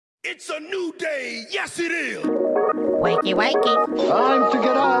It's a new day. Yes, it is. Wakey, wakey. Time to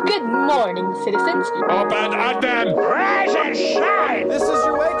get up. Good morning, citizens. Open and then Rise and shine. This is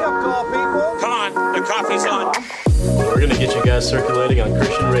your wake-up call, people. come on. The coffee's on. We're going to get you guys circulating on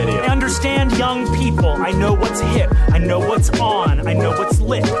Christian radio. I understand young people. I know what's hip. I know what's on. I know what's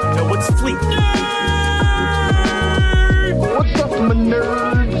lit. I know what's fleet. What's up, my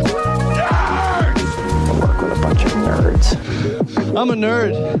nerds? I work with a bunch of nerds. I'm a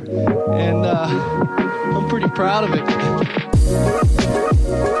nerd, and I'm pretty proud of it.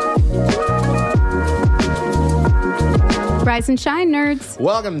 Rise and shine, nerds.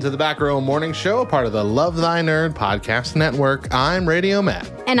 Welcome to the Back Row Morning Show, part of the Love Thy Nerd podcast network. I'm Radio Matt.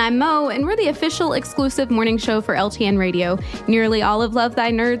 And I'm Mo, and we're the official exclusive morning show for LTN Radio. Nearly all of Love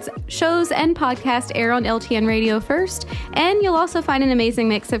Thy Nerds shows and podcasts air on LTN Radio first, and you'll also find an amazing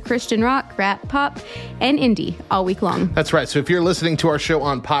mix of Christian rock, rap, pop, and indie all week long. That's right. So if you're listening to our show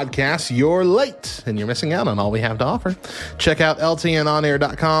on podcasts, you're late, and you're missing out on all we have to offer. Check out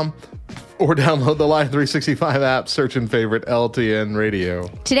ltnonair.com. Or download the Line 365 app, search and favorite LTN Radio.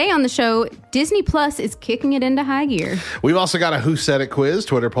 Today on the show, Disney Plus is kicking it into high gear. We've also got a Who Said It quiz,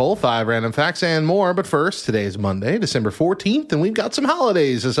 Twitter poll, 5 random facts, and more. But first, today is Monday, December 14th, and we've got some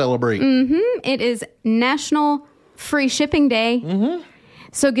holidays to celebrate. It is National Free Shipping Day.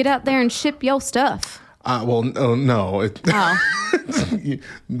 So get out there and ship your stuff. No.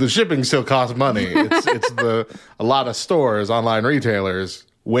 The shipping still costs money. It's a lot of stores, online retailers,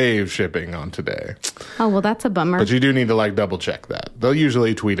 waive shipping on today. Oh, well, that's a bummer. But you do need to double check that. They'll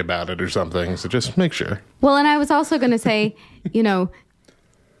usually tweet about it or something, so just make sure. Well, and I was also going to say,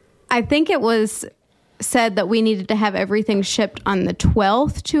 I think it was said that we needed to have everything shipped on the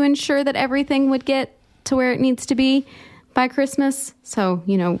 12th to ensure that everything would get to where it needs to be by Christmas. So,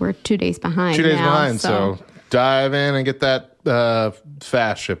 we're 2 days behind. 2 days behind, so dive in and get that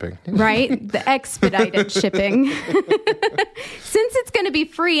fast shipping. Right? The expedited shipping. Since it's going to be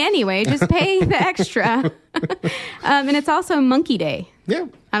free anyway, just pay the extra. And it's also Monkey Day. Yeah.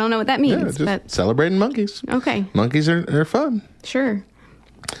 I don't know what that means. But celebrating monkeys. Okay. Monkeys are fun. Sure.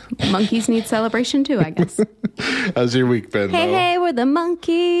 Monkeys need celebration too, I guess. How's your week been, Hey, we're the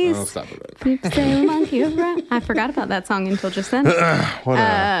monkeys. Oh, stop it. People say monkey around. I forgot about that song until just then.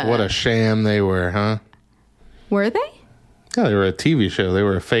 What a sham they were, huh? Were they? Yeah, they were a TV show. They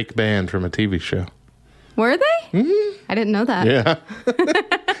were a fake band from a TV show. Were they? Mm-hmm. I didn't know that. Yeah.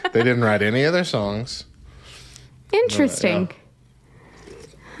 They didn't write any of their songs. Interesting.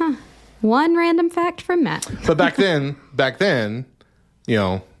 Huh. One random fact from Matt. But back then, it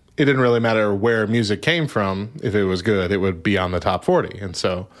didn't really matter where music came from. If it was good, it would be on the top 40. And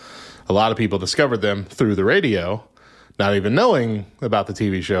so a lot of people discovered them through the radio, not even knowing about the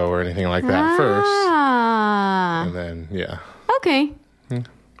TV show or anything like that first. And then, yeah. Okay.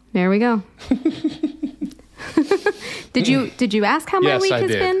 There we go. Did you ask how my week has been?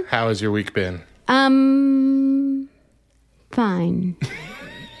 Yes, I did. How has your week been? Fine.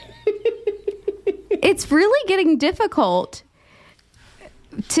 It's really getting difficult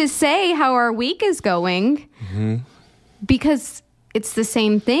to say how our week is going because it's the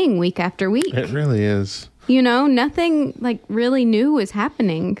same thing week after week. It really is. Nothing really new is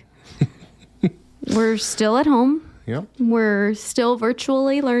happening. We're still at home. Yep. We're still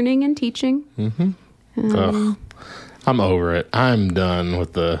virtually learning and teaching. I'm over it. I'm done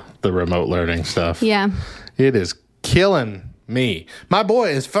with the remote learning stuff. Yeah. It is killing me. My boy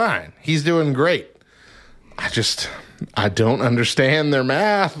is fine. He's doing great. I don't understand their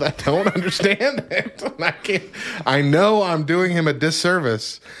math. I don't understand it. I know I'm doing him a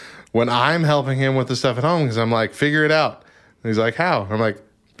disservice when I'm helping him with the stuff at home because I'm like, figure it out. And he's like, how? I'm like,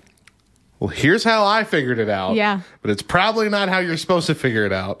 well, here's how I figured it out. Yeah. But it's probably not how you're supposed to figure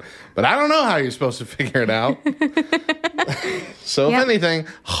it out. But I don't know how you're supposed to figure it out. So if anything,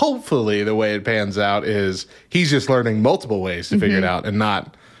 hopefully the way it pans out is he's just learning multiple ways to figure it out and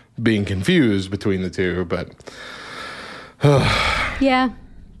not being confused between the two. But yeah.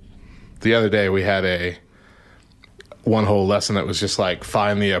 The other day we had one whole lesson that was just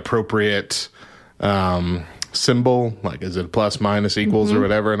find the appropriate symbol, is it plus, minus, equals, or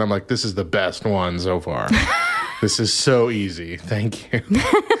whatever? And I'm like, this is the best one so far. This is so easy. Thank you.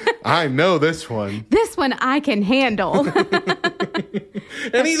 I know this one. This one I can handle.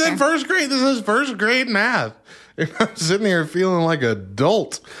 And he's in first grade. This is first grade math. I'm sitting here feeling like an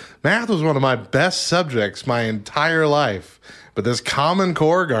adult. Math was one of my best subjects my entire life. But this Common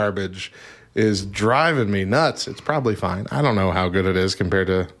Core garbage is driving me nuts. It's probably fine. I don't know how good it is compared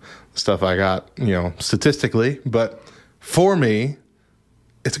to stuff I got, statistically. But for me,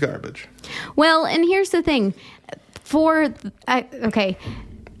 it's garbage. Well, and here's the thing.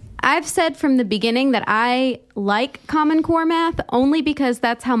 I've said from the beginning that I like Common Core math only because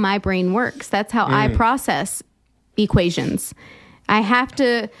that's how my brain works. That's how I process equations. I have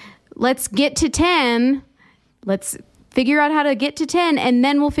to, let's get to 10. Let's figure out how to get to 10, and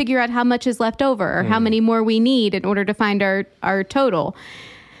then we'll figure out how much is left over or how many more we need in order to find our total.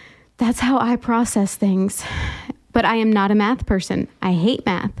 That's how I process things. But I am not a math person. I hate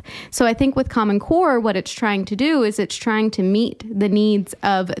math. So I think with Common Core, what it's trying to do is it's trying to meet the needs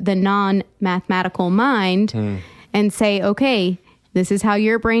of the non-mathematical mind and say, okay, this is how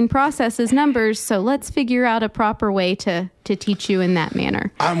your brain processes numbers, so let's figure out a proper way to teach you in that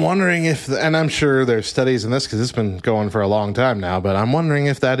manner. I'm wondering if, and I'm sure there's studies in this because it's been going for a long time now, but I'm wondering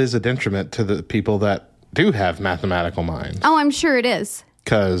if that is a detriment to the people that do have mathematical minds. Oh, I'm sure it is.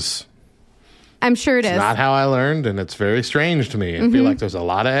 Because I'm sure it is. It's not how I learned, and it's very strange to me. I feel like there's a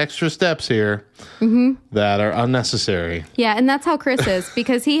lot of extra steps here that are unnecessary. Yeah, and that's how Chris is,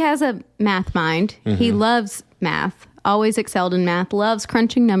 because he has a math mind. He loves math, always excelled in math, loves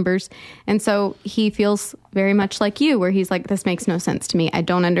crunching numbers, and so he feels very much like you, where he's like, this makes no sense to me. I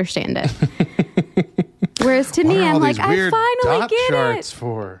don't understand it. Whereas to me, I'm like, I finally get charts it.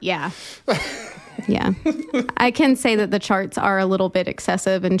 For? Yeah. Yeah. I can say that the charts are a little bit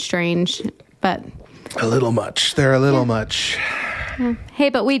excessive and strange, but a little much. They're a little much. Yeah. Hey,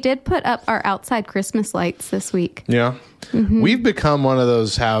 but we did put up our outside Christmas lights this week. Yeah. We've become one of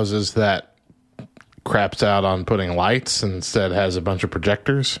those houses that craps out on putting lights and instead has a bunch of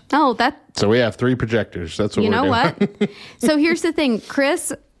projectors. Oh, so we have 3 projectors. That's what we're doing. You know what? So here's the thing.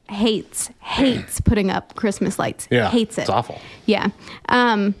 Chris hates putting up Christmas lights. Yeah. Hates it. It's awful. Yeah.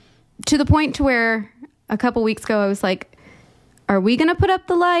 To the point to where a couple weeks ago I was like, are we going to put up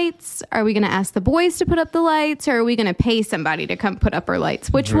the lights? Are we going to ask the boys to put up the lights? Or are we going to pay somebody to come put up our lights?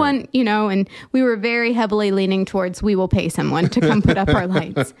 Which one, and we were very heavily leaning towards we will pay someone to come put up our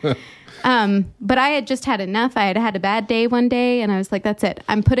lights. But I had just had enough. I had a bad day one day and I was like, that's it.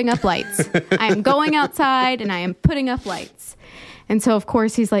 I'm putting up lights. I'm going outside and I am putting up lights. And so, of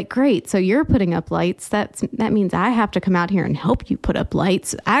course, he's like, great, so you're putting up lights. That means I have to come out here and help you put up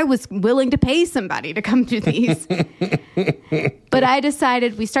lights. I was willing to pay somebody to come do these. But I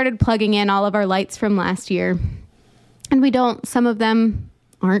decided, we started plugging in all of our lights from last year. And some of them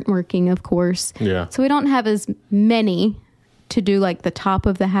aren't working, of course. Yeah. So we don't have as many to do like the top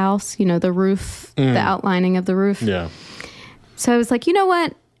of the house, the roof, the outlining of the roof. Yeah. So I was like, you know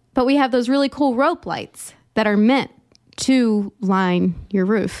what? But we have those really cool rope lights that are meant to line your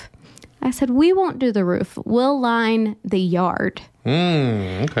roof. I said, we won't do the roof. We'll line the yard.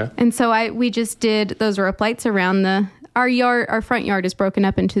 Okay. And so we just did those rope lights around our front yard is broken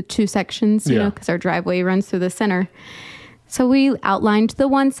up into 2 sections, because our driveway runs through the center. So we outlined the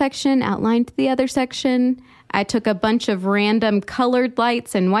one section, outlined the other section. I took a bunch of random colored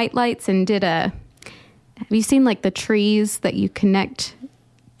lights and white lights and have you seen like the trees that you connect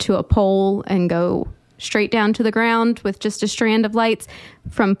to a pole and go straight down to the ground with just a strand of lights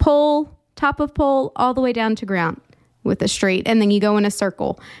from top of pole, all the way down to ground with a straight, and then you go in a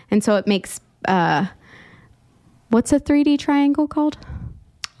circle. And so it makes, what's a 3D triangle called?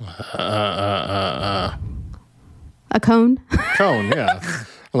 A cone? Cone, yeah.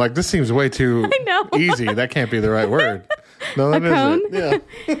 I'm like, this seems way too easy. That can't be the right word. No, that a cone? isn't.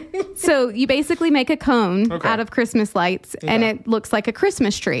 Yeah. So you basically make a cone out of Christmas lights, and it looks like a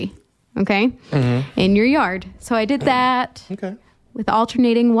Christmas tree. Okay? In your yard. So I did that with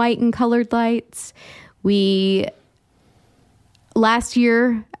alternating white and colored lights. Last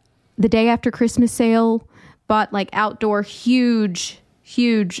year, the day after Christmas sale, bought like outdoor huge,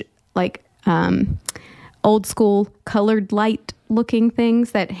 like old school colored light looking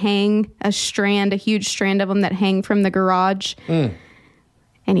things that hang a huge strand of them that hang from the garage.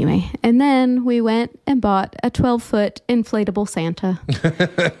 Anyway, and then we went and bought a 12-foot inflatable Santa.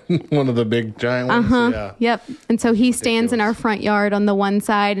 One of the big giant ones? Yeah. Yep. And so he stands in our front yard on the one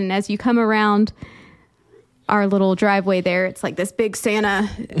side, and as you come around our little driveway there, it's like this big Santa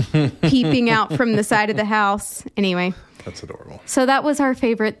peeping out from the side of the house. Anyway. That's adorable. So that was our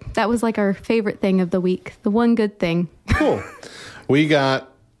favorite thing of the week. The one good thing. Cool.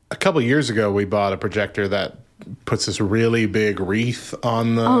 A couple years ago, we bought a projector that puts this really big wreath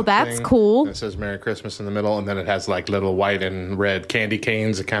on the that's thing. cool. It says Merry Christmas in the middle, and then it has like little white and red candy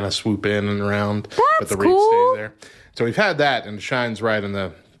canes that kind of swoop in and around. But the wreath stays there. So we've had that, and it shines right in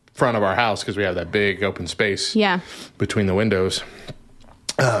the front of our house because we have that big open space between the windows.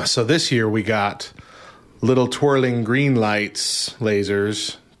 So this year we got little twirling green lights,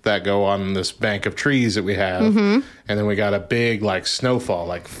 lasers, that go on this bank of trees that we have. And then we got a big like snowfall,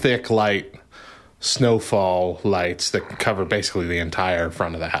 like thick light snowfall lights that cover basically the entire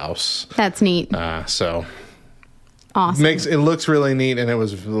front of the house. That's neat. So Awesome. it looks really neat, and it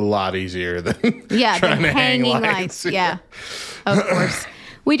was a lot easier than trying to hang hanging lights. Yeah, of course.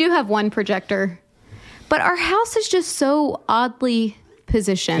 We do have one projector, but our house is just so oddly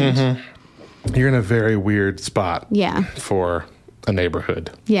positioned. Mm-hmm. You're in a very weird spot. Yeah. For a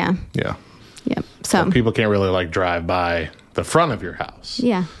neighborhood. Yeah. Yeah. Yep. So people can't really like drive by the front of your house.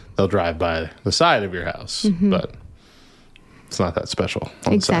 Yeah. They'll drive by the side of your house, but it's not that special.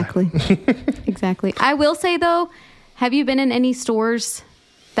 on the Exactly. Exactly. I will say though, have you been in any stores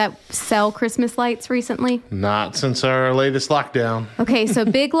that sell Christmas lights recently? side. Not since our latest lockdown. Okay, so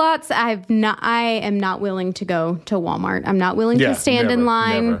Big Lots, I am not willing to go to Walmart. I'm not willing to stand in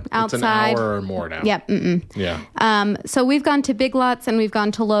line outside. It's an hour or more now. Yep. Mm-mm. Yeah. So we've gone to Big Lots and we've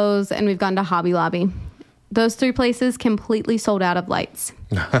gone to Lowe's and we've gone to Hobby Lobby. Those 3 places completely sold out of lights.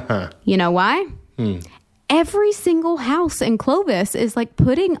 You know why? Every single house in Clovis is like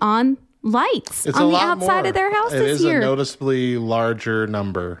putting on lights It's on a the lot outside more. of their house It this is year. a noticeably larger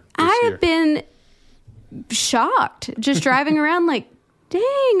number this I year. have been shocked just driving around like, dang,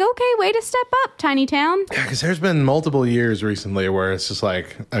 okay, way to step up, tiny town. Yeah, because there's been multiple years recently where it's just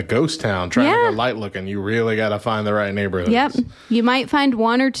like a ghost town trying to Yeah. go light looking. You really got to find the right neighborhoods. Yep. You might find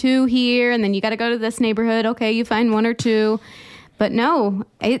 1 or 2 here, and then you got to go to this neighborhood. Okay, you find 1 or 2. But no,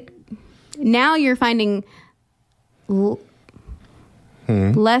 now you're finding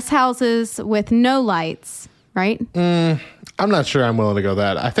less houses with no lights, right? I'm not sure I'm willing to go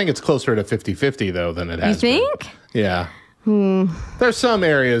that. I think it's closer to 50-50 though than it You has been. think? Yeah. There's some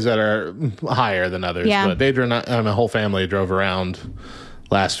areas that are higher than others, Yeah. but my whole family drove around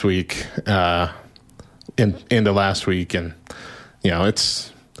last week, into last week, and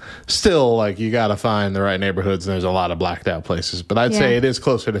it's still like you got to find the right neighborhoods, and there's a lot of blacked out places. But I'd say Yeah. it is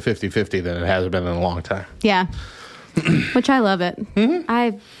closer to 50-50 than it has been in a long time. Yeah. Which I love it.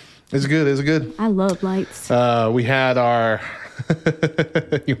 It's good. It's good. I love lights. We had our.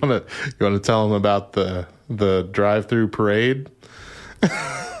 You want to tell them about the drive-through parade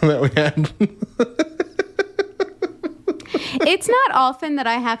that we had? It's not often that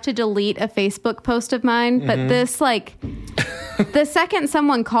I have to delete a Facebook post of mine, but this, like, the second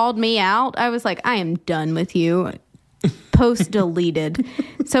someone called me out, I was like, I am done with you. Post deleted.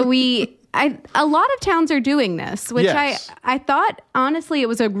 So a lot of towns are doing this, which Yes. I thought, honestly, it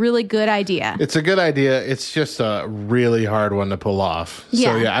was a really good idea. It's a good idea. It's just a really hard one to pull off.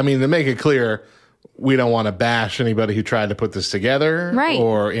 Yeah. So, yeah, I mean, to make it clear, we don't want to bash anybody who tried to put this together Right.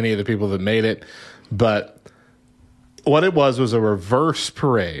 or any of the people that made it. But what it was a reverse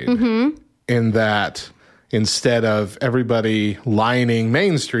parade in that instead of everybody lining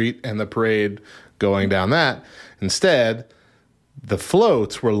Main Street and the parade going down that, instead, the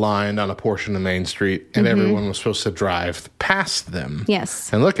floats were lined on a portion of Main Street, and everyone was supposed to drive past them.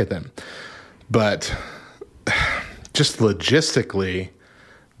 Yes. And look at them. But just logistically,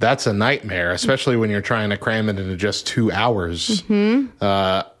 that's a nightmare, especially when you're trying to cram it into just 2 hours.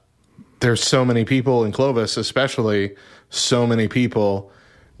 There's so many people in Clovis, especially so many people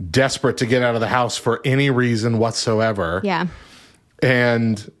desperate to get out of the house for any reason whatsoever. Yeah.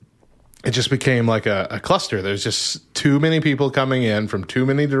 And it just became like a cluster. There's just too many people coming in from too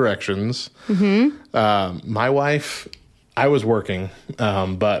many directions. My wife, I was working,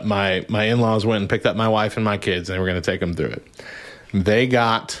 but my in-laws went and picked up my wife and my kids, and they were going to take them through it. They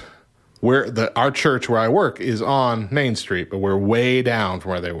got our church where I work is on Main Street, but we're way down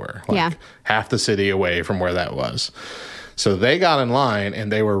from where they were. Like half the city away from where that was. So they got in line,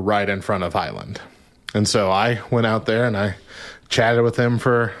 and they were right in front of Highland. And so I went out there, and I chatted with them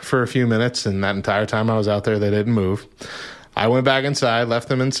for a few minutes, and that entire time I was out there, they didn't move. I went back inside, left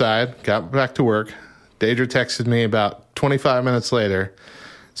them inside, got back to work. Deidre texted me about 25 minutes later,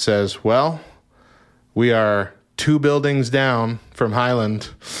 says, well, we are 2 buildings down from Highland.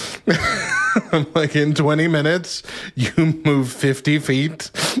 I'm like, in 20 minutes, you move 50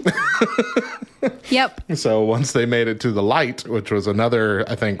 feet. Yep. So once they made it to the light, which was another,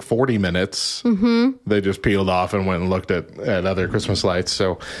 I think, 40 minutes, they just peeled off and went and looked at other Christmas lights.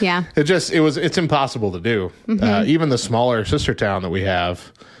 So Yeah. it's impossible to do. Even the smaller sister town that we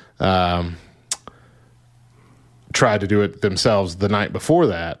have tried to do it themselves the night before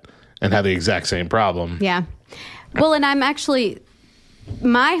that and had the exact same problem. Yeah. Well, and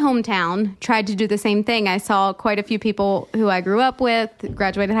my hometown tried to do the same thing. I saw quite a few people who I grew up with,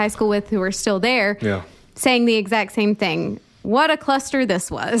 graduated high school with, who are still there, saying the exact same thing. What a cluster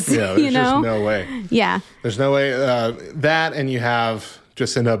this was. Yeah, there's just no way. Yeah. There's no way. That, and you have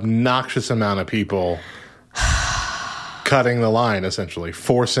just an obnoxious amount of people cutting the line, essentially,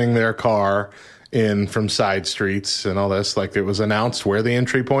 forcing their car in from side streets and all this. Like, it was announced where the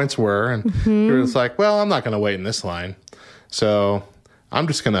entry points were, and it was like, well, I'm not going to wait in this line, so I'm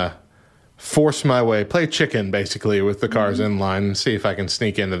just going to force my way, play chicken basically with the cars in line, and see if I can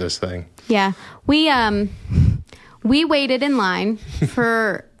sneak into this thing. Yeah, we waited in line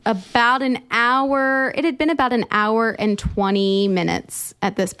for about an hour. It had been about an hour and 20 minutes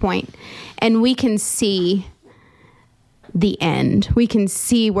at this point, and we can see the end. We can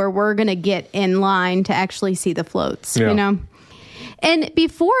see where we're going to get in line to actually see the floats, you know? And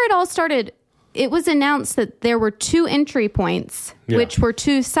before it all started, it was announced that there were 2 entry points, which were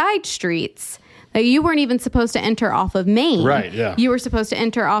 2 side streets. Like, you weren't even supposed to enter off of Main. Right, yeah. You were supposed to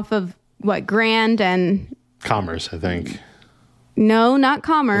enter off of, Grand and... Commerce, I think. No, not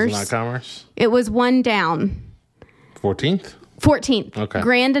Commerce. Was it not Commerce? It was one down. 14th? 14th. Okay.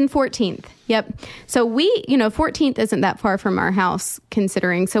 Grand and 14th. Yep. So 14th isn't that far from our house,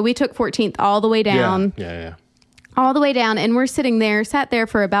 considering. So we took 14th all the way down. Yeah. All the way down. And we're sat there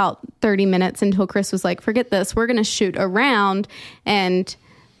for about 30 minutes until Chris was like, forget this. We're going to shoot around and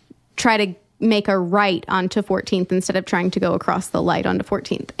try to make a right onto 14th instead of trying to go across the light onto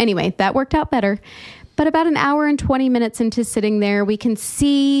 14th. Anyway, that worked out better. But about an hour and 20 minutes into sitting there, we can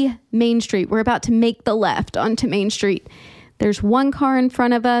see Main Street. We're about to make the left onto Main Street. There's one car in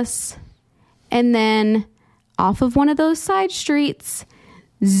front of us, and then off of one of those side streets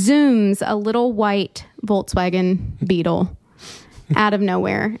zooms a little white Volkswagen Beetle out of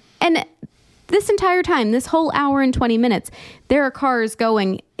nowhere. And this entire time, this whole hour and 20 minutes, there are cars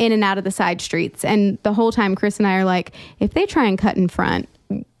going in and out of the side streets. And the whole time, Chris and I are like, if they try and cut in front,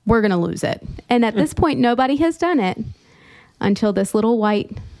 we're going to lose it. And at this point, nobody has done it until this little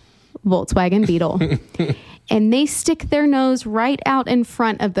white Volkswagen Beetle. And they stick their nose right out in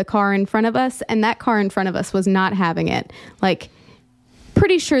front of the car in front of us. And that car in front of us was not having it. Like,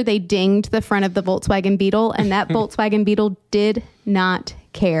 pretty sure they dinged the front of the Volkswagen Beetle. And that Volkswagen Beetle did not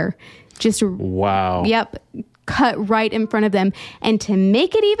care. Just, wow. Yep. Cut right in front of them. And to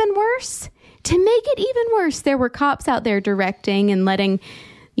make it even worse, there were cops out there directing and letting,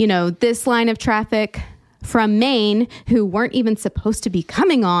 this line of traffic from Main, who weren't even supposed to be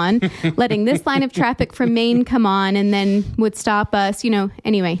coming on, letting this line of traffic from Main come on and then would stop us,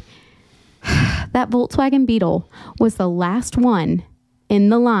 Anyway, that Volkswagen Beetle was the last one in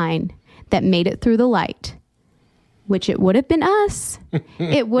the line that made it through the light, which it would have been us.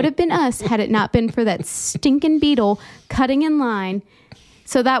 It would have been us had it not been for that stinking Beetle cutting in line.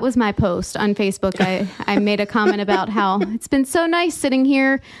 So that was my post on Facebook. I made a comment about how it's been so nice sitting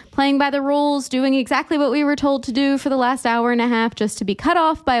here playing by the rules, doing exactly what we were told to do for the last hour and a half, just to be cut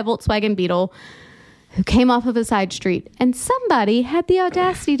off by a Volkswagen Beetle who came off of a side street. And somebody had the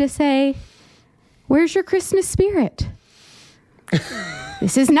audacity to say, "Where's your Christmas spirit?"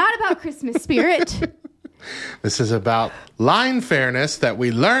 This is not about Christmas spirit. This is about line fairness that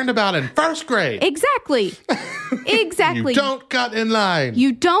we learned about in first grade. Exactly. You don't cut in line.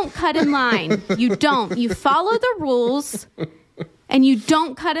 You don't cut in line. You don't. You follow the rules and you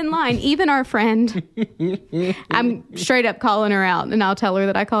don't cut in line. Even our friend, I'm straight up calling her out, and I'll tell her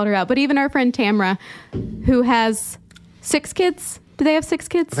that I called her out. But even our friend Tamra, who has 6 kids. Do they have 6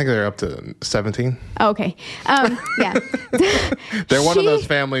 kids? I think they're up to 17. Oh, okay. Yeah. They're one of those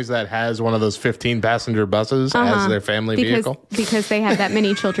families that has one of those 15-passenger buses as their family vehicle. Because they have that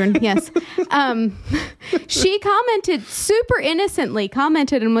many children, yes. She commented, super innocently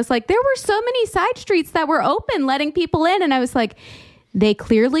commented, and was like, there were so many side streets that were open, letting people in. And I was like, they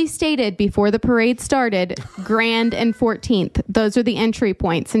clearly stated before the parade started, Grand and 14th. Those are the entry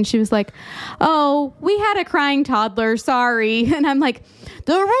points. And she was like, oh, we had a crying toddler. Sorry. And I'm like,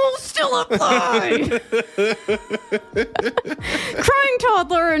 the rules still apply. Crying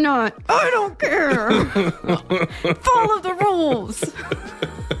toddler or not, I don't care. Follow the rules.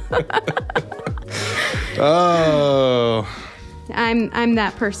 Oh. I'm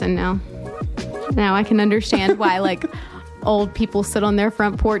that person now. Now I can understand why, old people sit on their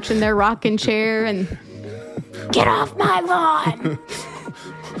front porch in their rocking chair and get off my lawn.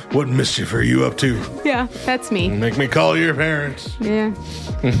 What mischief are you up to? Yeah, that's me. Make me call your parents. Yeah.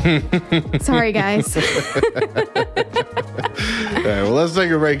 Sorry, guys. All right, well, let's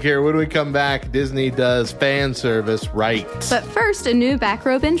take a break here. When we come back, Disney does fan service right. But first, a new Back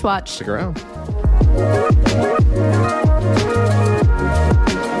Row Binge Watch. Stick around.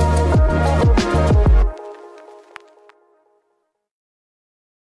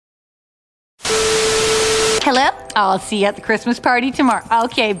 Hello? I'll see you at the Christmas party tomorrow.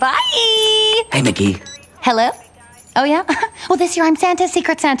 Okay, bye. Hey, Mickey. Hello? Oh, yeah? Well, this year I'm Santa,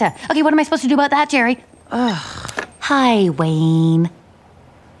 Secret Santa. Okay, what am I supposed to do about that, Jerry? Ugh. Hi, Wayne.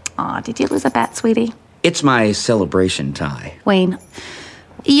 Aw, did you lose a bet, sweetie? It's my celebration tie. Wayne,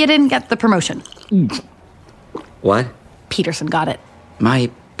 you didn't get the promotion. What? Peterson got it.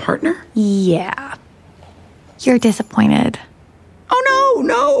 My partner? Yeah. You're disappointed. Oh,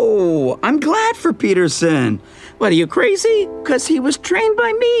 no. I'm glad for Peterson. What, are you crazy? Because he was trained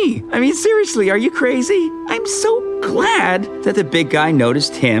by me. I mean, seriously, are you crazy? I'm so glad that the big guy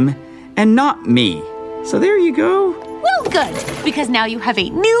noticed him and not me. So there you go. Well, good, because now you have a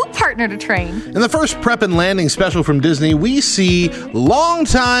new partner to train. In the first Prep and Landing special from Disney, we see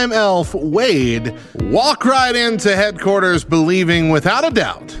longtime elf Wade walk right into headquarters believing without a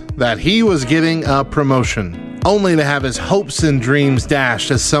doubt that he was getting a promotion, only to have his hopes and dreams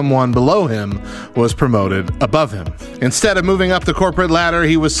dashed as someone below him was promoted above him. Instead of moving up the corporate ladder,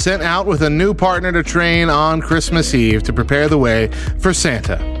 he was sent out with a new partner to train on Christmas Eve to prepare the way for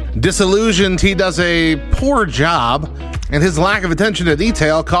Santa. Disillusioned, he does a poor job, and his lack of attention to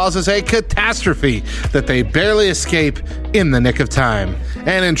detail causes a catastrophe that they barely escape in the nick of time.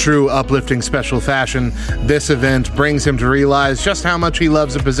 And in true uplifting special fashion, this event brings him to realize just how much he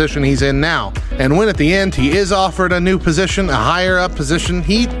loves the position he's in now. And when at the end he is offered a new position, a higher up position,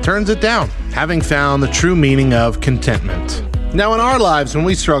 he turns it down, having found the true meaning of contentment. Now, in our lives, when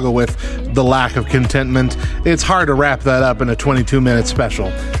we struggle with the lack of contentment, it's hard to wrap that up in a 22-minute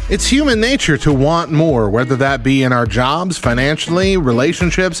special. It's human nature to want more, whether that be in our jobs, financially,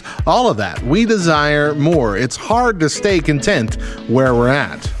 relationships, all of that. We desire more. It's hard to stay content where we're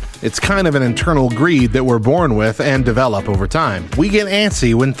at. It's kind of an internal greed that we're born with and develop over time. We get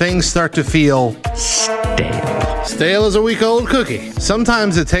antsy when things start to feel stale. Stale as a week-old cookie.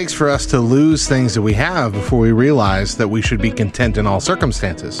 Sometimes it takes for us to lose things that we have before we realize that we should be content in all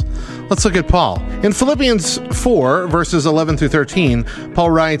circumstances. Let's look at Paul. In Philippians 4, verses 11 through 13, Paul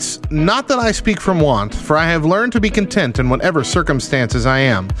writes, "Not that I speak from want, for I have learned to be content in whatever circumstances I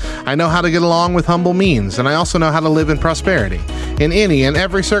am. I know how to get along with humble means, and I also know how to live in prosperity. In any and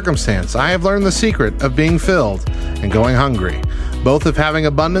every circumstance, I have learned the secret of being filled and going hungry, both of having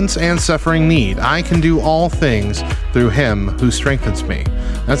abundance and suffering need. I can do all things through him who strengthens me."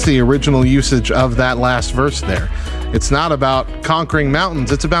 That's the original usage of that last verse there. It's not about conquering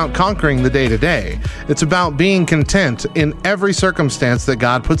mountains. It's about conquering the day-to-day. It's about being content in every circumstance that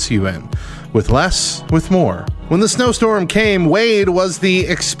God puts you in. With less, with more. When the snowstorm came, Wade was the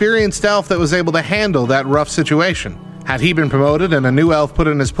experienced elf that was able to handle that rough situation. Had he been promoted and a new elf put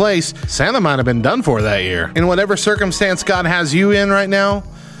in his place, Santa might have been done for that year. In whatever circumstance God has you in right now,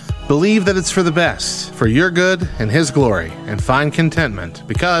 believe that it's for the best, for your good and his glory, and find contentment,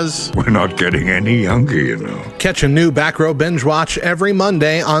 because We're not getting any younger, you know. Catch a new Back Row Binge Watch every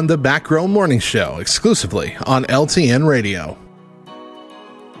Monday on the Back Row Morning Show, exclusively on LTN Radio.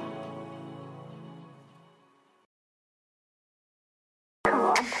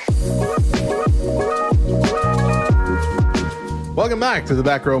 Welcome back to the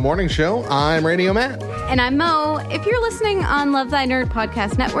Back Row Morning Show. I'm Radio Matt. And I'm Mo. If you're listening on Love Thy Nerd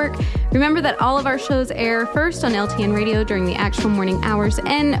Podcast Network, remember that all of our shows air first on LTN Radio during the actual morning hours,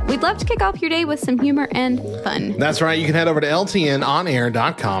 and we'd love to kick off your day with some humor and fun. That's right. You can head over to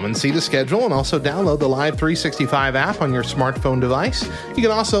ltnonair.com and see the schedule, and also download the Live 365 app on your smartphone device. You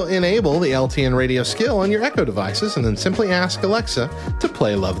can also enable the LTN Radio skill on your Echo devices, and then simply ask Alexa to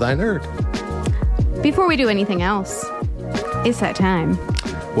play Love Thy Nerd. Before we do anything else, it's that time.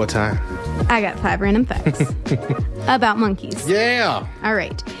 What time? I got 5 random facts about monkeys. Yeah. All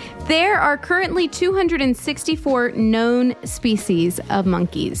right. There are currently 264 known species of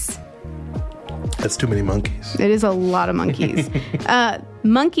monkeys. That's too many monkeys. It is a lot of monkeys.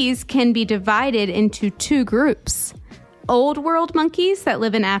 Monkeys can be divided into 2 groups. Old world monkeys that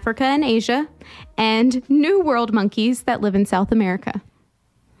live in Africa and Asia, and New World monkeys that live in South America.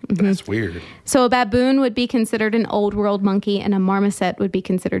 That's weird. So a baboon would be considered an old world monkey, and a marmoset would be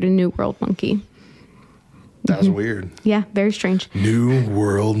considered a new world monkey. That's weird. Yeah, very strange. New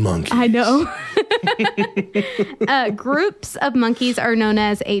world monkeys. I know. Groups of monkeys are known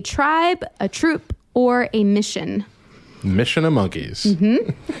as a tribe, a troop, or a mission. Mission of monkeys.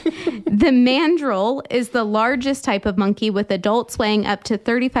 Mm-hmm. The mandrill is the largest type of monkey, with adults weighing up to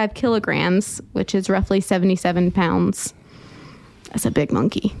 35 kilograms, which is roughly 77 pounds. That's a big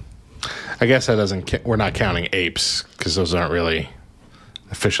monkey. I guess that doesn't. We're not counting apes because those aren't really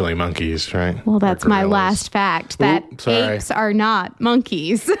officially monkeys, right? Well, that's my last fact. That apes are not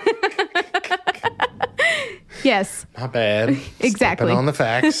monkeys. Yes. Not bad. Exactly. Stepping on the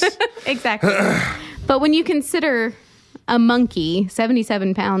facts. Exactly. But when you consider a monkey,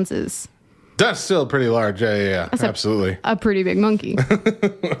 77 pounds is... That's still pretty large. Yeah. Absolutely. A pretty big monkey.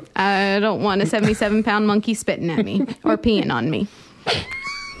 I don't want a 77-pound monkey spitting at me or peeing on me.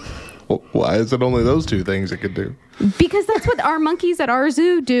 Why is it only those two things it could do? Because that's what our monkeys at our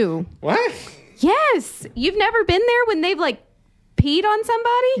zoo do. What? Yes. You've never been there when they've like peed on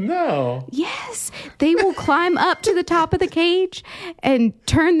somebody? No. Yes. They will climb up to the top of the cage and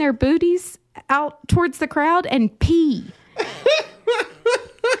turn their booties out towards the crowd and pee.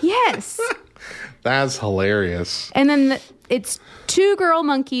 Yes. That's hilarious. And then it's 2 girl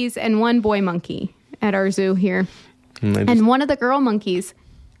monkeys and 1 boy monkey at our zoo here. And one of the girl monkeys,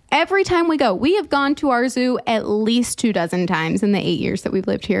 every time we go, we have gone to our zoo at least 24 times in the 8 years that we've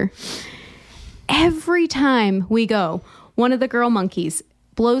lived here. Every time we go, one of the girl monkeys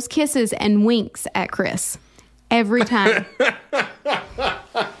blows kisses and winks at Chris. Every time.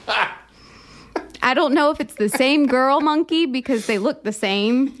 I don't know if it's the same girl monkey because they look the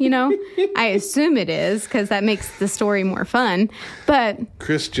same, you know. I assume it is because that makes the story more fun. But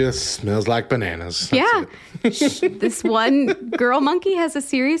Chris just smells like bananas. That's this one girl monkey has a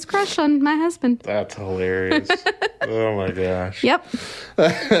serious crush on my husband. That's hilarious. Oh my gosh. Yep. All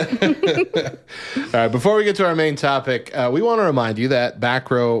right, before we get to our main topic, we want to remind you that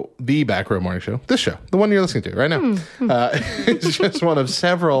the Back Row Morning Show, this show, the one you're listening to right now, is just one of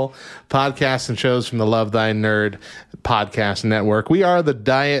several podcasts and shows from the Love Thy Nerd podcast network. We are the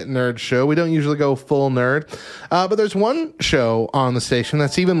Diet Nerd Show. We don't usually go full nerd, but there's one show on the station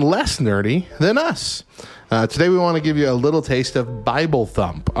that's even less nerdy than us. Today we want to give you a little taste of Bible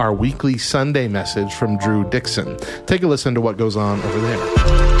Thump, our weekly Sunday message from Drew Dixon. Take a listen to what goes on over there.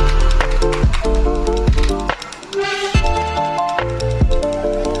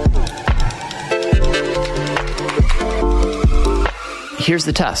 Here's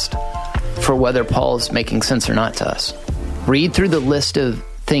the test for whether Paul is making sense or not to us. Read through the list of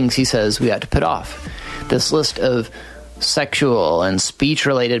things he says we ought to put off. This list of sexual and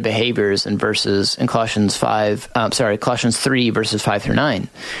speech-related behaviors in Colossians 3, verses 5 through 9.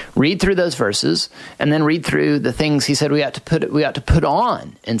 Read through those verses, and then read through the things he said we ought to put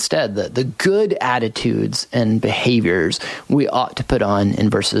on instead, the good attitudes and behaviors we ought to put on in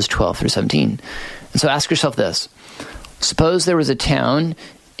verses 12 through 17. And so ask yourself this. Suppose there was a town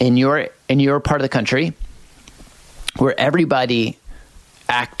in your part of the country where everybody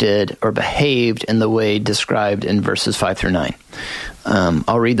acted or behaved in the way described in verses 5 through 9.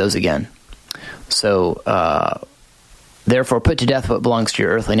 I'll read those again. So, therefore, put to death what belongs to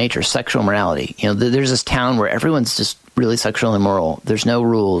your earthly nature, sexual morality. You know, there's this town where everyone's just really sexual and immoral. There's no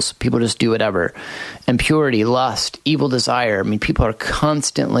rules. People just do whatever. Impurity, lust, evil desire. I mean, people are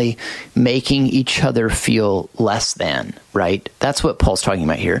constantly making each other feel less than, right? That's what Paul's talking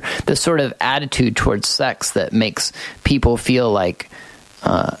about here. This sort of attitude towards sex that makes people feel like,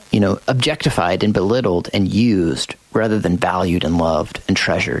 objectified and belittled and used rather than valued and loved and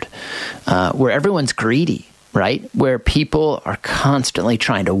treasured. Where everyone's greedy, right? Where people are constantly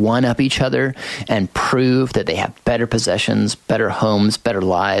trying to one-up each other and prove that they have better possessions, better homes, better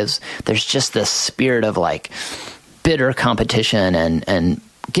lives. There's just this spirit of like bitter competition and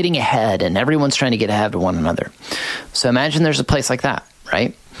getting ahead, and everyone's trying to get ahead of one another. So imagine there's a place like that,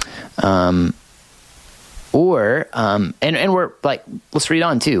 right? And we're like, let's read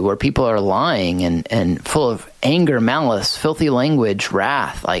on too, where people are lying and full of anger, malice, filthy language,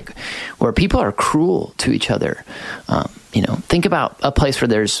 wrath, like where people are cruel to each other. Think about a place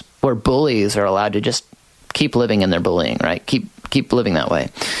where bullies are allowed to just keep living in their bullying, right? Keep living that way.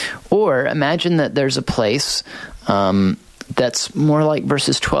 Or imagine that there's a place that's more like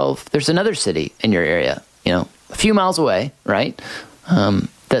verses 12. There's another city in your area, a few miles away, right?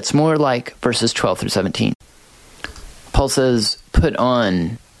 That's more like verses 12 through 17. Paul says, put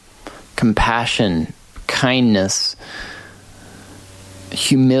on compassion, kindness,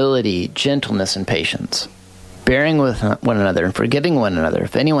 humility, gentleness, and patience, bearing with one another and forgiving one another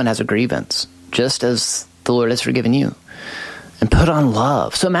if anyone has a grievance, just as the Lord has forgiven you. And put on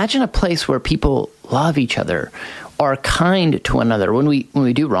love. So imagine a place where people love each other, are kind to one another. When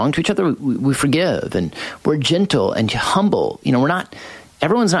we do wrong to each other, we forgive, and we're gentle and humble.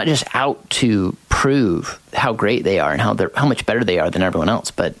 Everyone's not just out to prove how great they are and how much better they are than everyone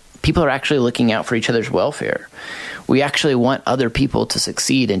else, but people are actually looking out for each other's welfare. We actually want other people to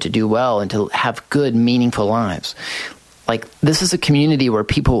succeed and to do well and to have good, meaningful lives. Like, this is a community where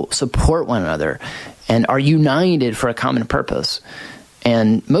people support one another and are united for a common purpose.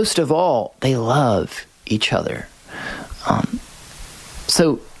 And most of all, they love each other.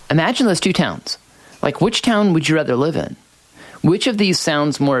 So imagine those two towns. Like, which town would you rather live in? Which of these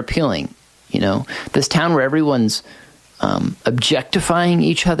sounds more appealing? This town where everyone's objectifying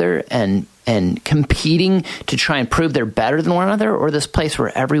each other and competing to try and prove they're better than one another, or this place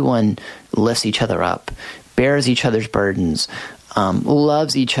where everyone lifts each other up, bears each other's burdens,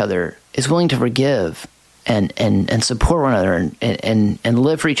 loves each other, is willing to forgive and support one another and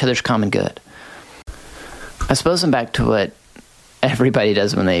live for each other's common good. I suppose I'm back to what everybody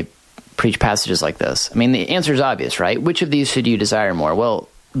does when they preach passages like this. I mean, the answer is obvious, right? Which of these should you desire more? Well,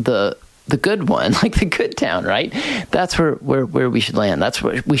 the good one, like the good town, right? That's where we should land. That's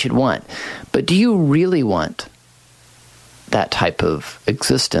what we should want. But do you really want that type of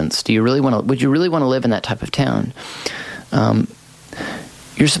existence? Would you really want to live in that type of town?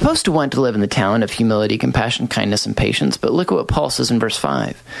 You're supposed to want to live in the town of humility, compassion, kindness, and patience. But look at what Paul says in verse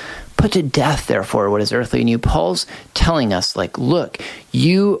 5. Put to death, therefore, what is earthly in you. Paul's telling us, like, look,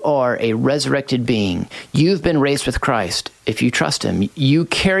 you are a resurrected being. You've been raised with Christ if you trust him. You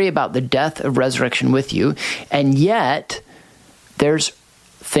carry about the death of resurrection with you, and yet there's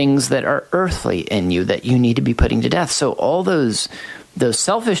things that are earthly in you that you need to be putting to death. So all those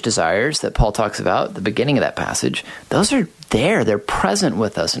selfish desires that Paul talks about at the beginning of that passage, those are there. They're present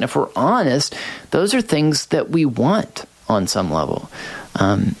with us. And if we're honest, those are things that we want on some level.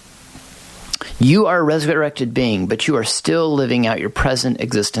 You are a resurrected being, but you are still living out your present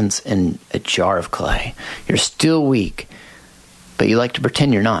existence in a jar of clay. You're still weak, but you like to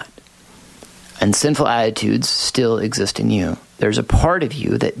pretend you're not. And sinful attitudes still exist in you. There's a part of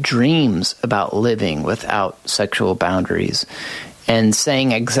you that dreams about living without sexual boundaries and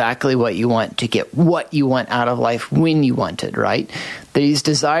saying exactly what you want to get what you want out of life when you want it, right? These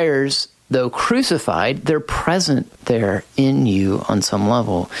desires, though crucified, they're present there in you on some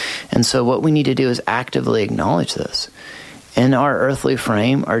level. And so what we need to do is actively acknowledge this. In our earthly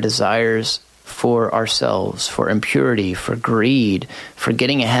frame, our desires for ourselves, for impurity, for greed, for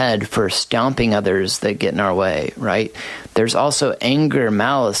getting ahead, for stomping others that get in our way, right? There's also anger,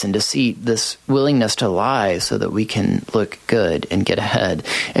 malice, and deceit, this willingness to lie so that we can look good and get ahead.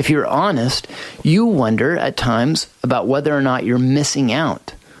 If you're honest, you wonder at times about whether or not you're missing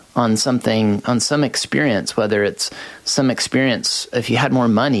out on something, on some experience, whether it's some experience if you had more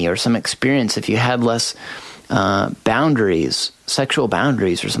money or some experience if you had less boundaries, sexual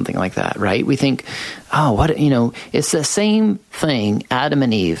boundaries or something like that, right? We think, it's the same thing Adam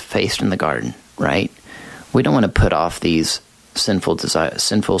and Eve faced in the garden, right? We don't want to put off these sinful,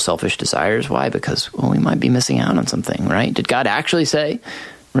 selfish desires. Why? Because, we might be missing out on something, right? Did God actually say,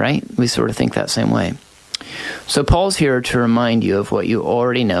 right? We sort of think that same way. So Paul's here to remind you of what you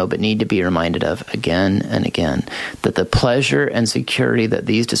already know but need to be reminded of again and again, that the pleasure and security that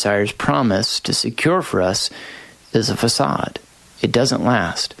these desires promise to secure for us is a facade. It doesn't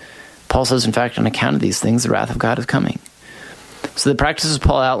last. Paul says, in fact, on account of these things, the wrath of God is coming. So the practices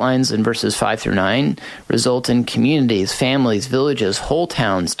Paul outlines in verses 5 through 9 result in communities, families, villages, whole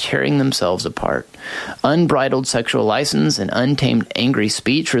towns tearing themselves apart. Unbridled sexual license and untamed angry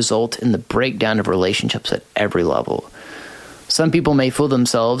speech result in the breakdown of relationships at every level. Some people may fool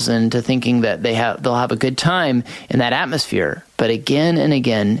themselves into thinking that they'll have a good time in that atmosphere, but again and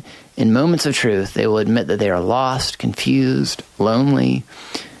again, in moments of truth, they will admit that they are lost, confused, lonely,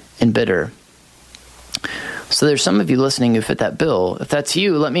 and bitter. So there's some of you listening who fit that bill. If that's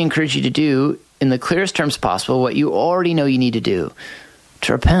you, let me encourage you to do, in the clearest terms possible, what you already know you need to do.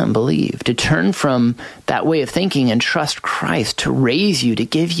 To repent and believe, to turn from that way of thinking and trust Christ, to raise you, to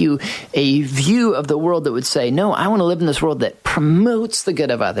give you a view of the world that would say, no, I want to live in this world that promotes the good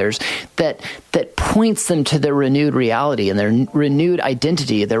of others, that points them to their renewed reality and their renewed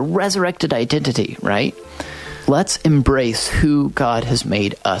identity, their resurrected identity, right? Let's embrace who God has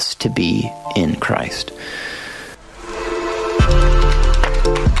made us to be in Christ.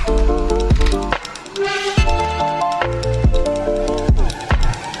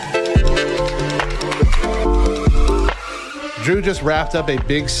 Drew just wrapped up a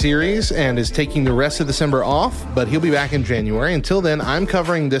big series and is taking the rest of December off, but he'll be back in January. Until then, I'm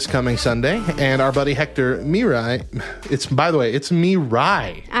covering this coming Sunday, and our buddy Hector Mirai, it's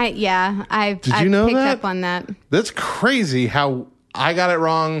Mirai. I've Did you know picked that? up on that. That's crazy how I got it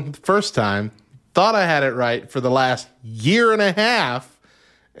wrong the first time, thought I had it right for the last year and a half,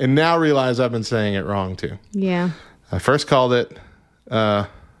 and now realize I've been saying it wrong too. Yeah. I first called it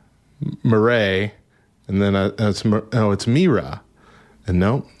Mirai. And then it's Mira. And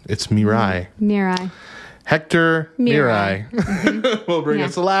no, it's Mirai. Mirai. Hector Mirai. Mm-hmm. will bring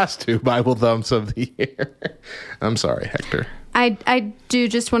us the last 2 Bible thumbs of the year. I'm sorry, Hector. I do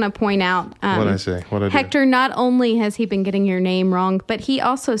just want to point out. What did I say? What did I do? Hector, not only has he been getting your name wrong, but he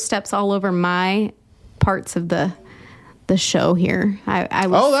also steps all over my parts of the show here. I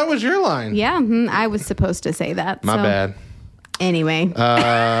was, that was your line. Yeah, I was supposed to say that. My bad. Anyway.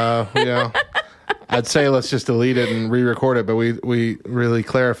 I'd say let's just delete it and re-record it, but we really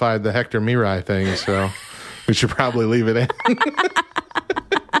clarified the Hector Mirai thing, so we should probably leave it in.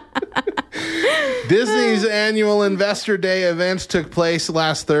 Disney's annual Investor Day event took place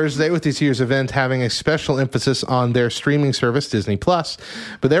last Thursday, with this year's event having a special emphasis on their streaming service, Disney+. But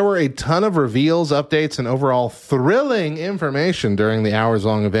there were a ton of reveals, updates, and overall thrilling information during the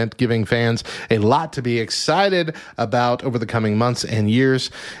hours-long event, giving fans a lot to be excited about over the coming months and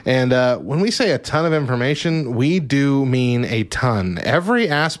years. And when we say a ton of information, we do mean a ton. Every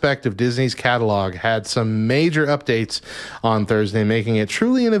aspect of Disney's catalog had some major updates on Thursday, making it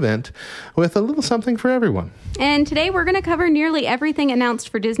truly an event with a little something for everyone. And today we're going to cover nearly everything announced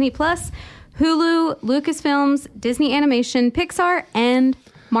for Disney+, Hulu, Lucasfilms, Disney Animation, Pixar, and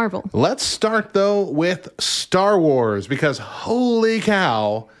Marvel. Let's start, though, with Star Wars, because holy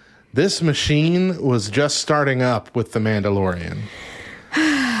cow, this machine was just starting up with The Mandalorian.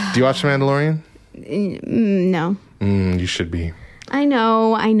 Do you watch The Mandalorian? No. You should be. I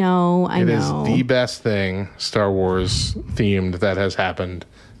know. It is the best thing Star Wars themed that has happened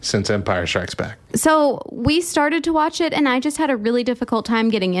since Empire Strikes Back. So we started to watch it, and I just had a really difficult time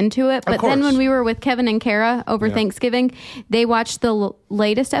getting into it. But then when we were with Kevin and Kara over Thanksgiving, they watched the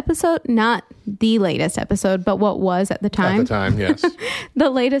latest episode. Not the latest episode, but what was at the time. At the time, yes.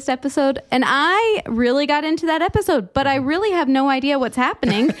 The latest episode. And I really got into that episode. But I really have no idea what's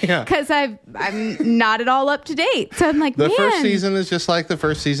happening because I'm not at all up to date. So I'm like, the first season is just like the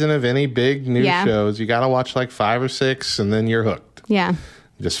first season of any big new shows. You got to watch like 5 or 6, and then you're hooked. Yeah.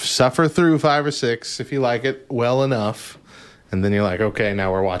 Just suffer through 5 or 6 if you like it well enough. And then you're like, okay,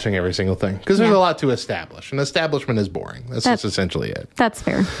 now we're watching every single thing. Because there's a lot to establish. And establishment is boring. That's just essentially it. That's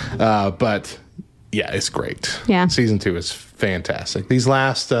fair. But, yeah, it's great. Yeah. Season 2 is fantastic. These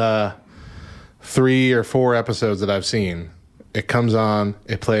last 3 or 4 episodes that I've seen, it comes on,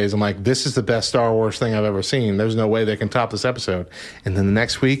 it plays. I'm like, this is the best Star Wars thing I've ever seen. There's no way they can top this episode. And then the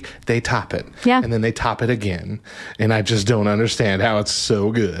next week, they top it. Yeah. And then they top it again. And I just don't understand how it's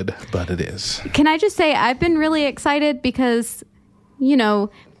so good, but it is. Can I just say, I've been really excited because, you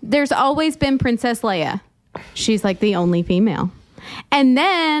know, there's always been Princess Leia. She's like the only female. And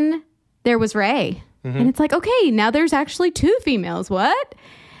then there was Rey. Mm-hmm. And it's like, okay, now there's actually 2 females. What?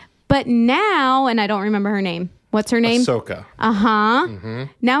 But now, and I don't remember her name. What's her name? Ahsoka. Uh-huh. Mm-hmm.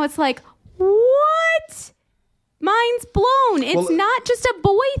 Now it's like, what? Mind's blown. It's not just a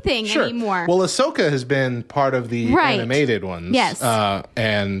boy thing anymore. Well, Ahsoka has been part of the animated ones. Yes.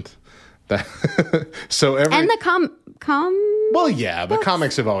 And that so every... And the Well, yeah, the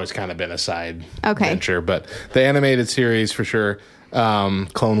comics have always kind of been a side venture, but the animated series for sure,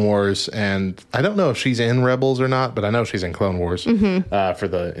 Clone Wars, and I don't know if she's in Rebels or not, but I know she's in Clone Wars for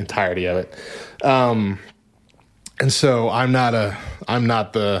the entirety of it. And so I'm not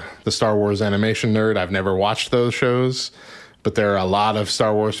the Star Wars animation nerd. I've never watched those shows, but there are a lot of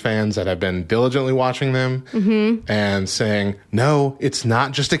Star Wars fans that have been diligently watching them and saying, no, it's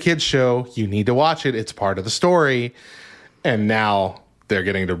not just a kid's show. You need to watch it. It's part of the story. And now they're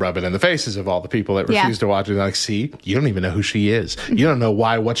getting to rub it in the faces of all the people that refuse to watch it. They're like, see, you don't even know who she is. You don't know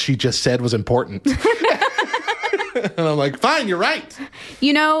why what she just said was important. And I'm like, fine, you're right.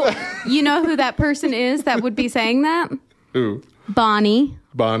 You know who that person is that would be saying that? Who? Bonnie.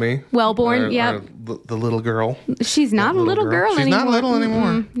 Wellborn, yeah. The little girl. She's not a little girl anymore. She's not little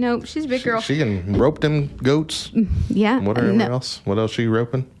anymore. Nope, she's a big girl. She can rope them goats. Yeah. Whatever else. What else she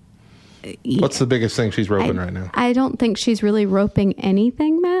roping? What's the biggest thing she's roping right now? I don't think she's really roping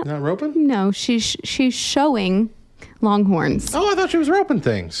anything, Matt. Not roping? No, she's showing longhorns. Oh, I thought she was roping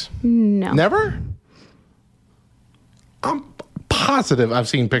things. No. Never? I'm positive I've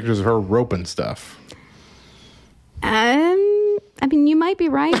seen pictures of her roping stuff. I mean, you might be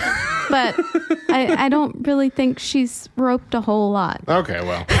right, but I don't really think she's roped a whole lot. Okay,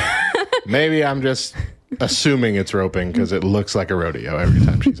 well, maybe I'm just assuming it's roping because it looks like a rodeo every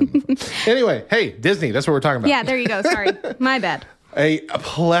time she's in the film. Anyway, hey, Disney, that's what we're talking about. Yeah, there you go. Sorry. My bad. A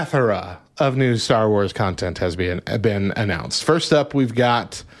plethora of new Star Wars content has been announced. First up, we've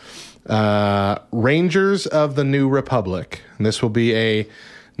got Rangers of the New Republic. And this will be a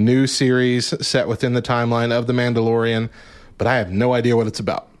new series set within the timeline of The Mandalorian, but I have no idea what it's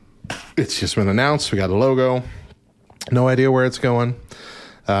about. It's just been announced. We got a logo. No idea where it's going.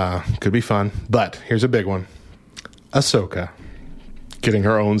 Could be fun. But here's a big one. Ahsoka getting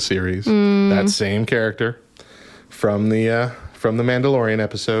her own series. That same character from the Mandalorian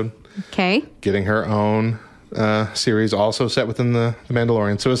episode. Okay. Getting her own series also set within the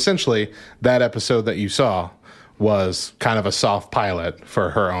Mandalorian. So essentially, that episode that you saw was kind of a soft pilot for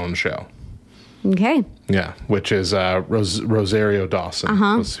her own show. Okay. Yeah, which is Rosario Dawson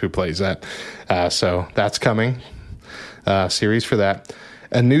who plays that. So that's coming. Series for that.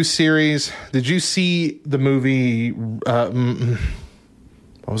 A new series. Did you see the movie? What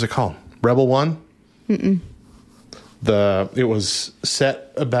was it called? Rebel One? It was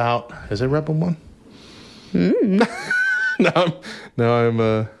set about, is it Rebel One? No,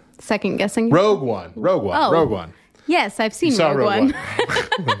 I'm second guessing. Rogue One. Oh. Rogue One. Yes, I've seen Rogue One.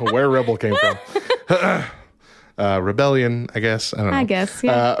 Where Rebel came from. Rebellion, I guess. I don't know. I guess,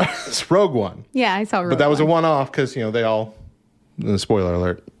 yeah. It's Rogue One. Yeah, I saw Rogue One. But that was a one-off because, they all, spoiler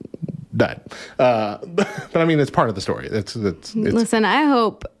alert, died. But I mean, it's part of the story. It's Listen, I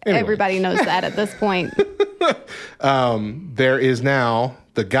hope everybody knows that at this point. There is now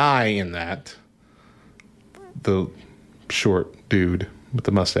the guy in that, the short dude with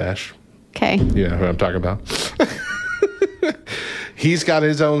the mustache. Okay. You know who I'm talking about. He's got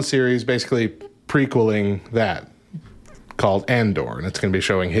his own series basically prequeling that called Andor, and it's going to be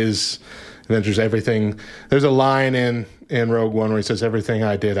showing his adventures, everything. There's a line in Rogue One where he says, everything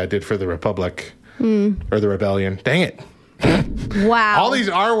I did for the Republic or the Rebellion. Dang it. Wow. All these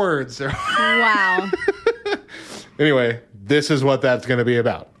R words. Wow. Anyway, this is what that's going to be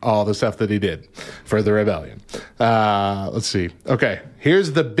about. All the stuff that he did for the Rebellion. Let's see. Okay,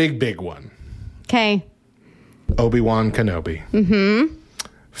 here's the big one. Okay. Obi-Wan Kenobi. Mm-hmm.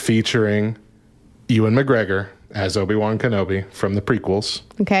 Featuring Ewan McGregor as Obi-Wan Kenobi from the prequels.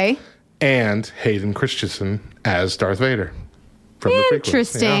 Okay. And Hayden Christensen as Darth Vader from the prequels.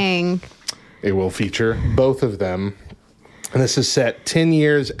 Interesting. Yeah. It will feature both of them. And this is set 10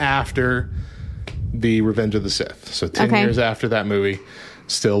 years after the Revenge of the Sith. So 10 years after that movie,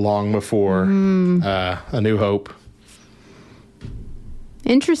 still long before A New Hope.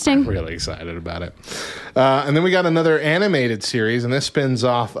 Interesting. I'm really excited about it. And then we got another animated series, and this spins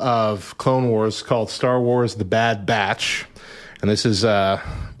off of Clone Wars called Star Wars The Bad Batch. And this is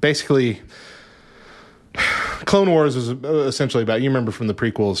basically... Clone Wars was essentially about, you remember from the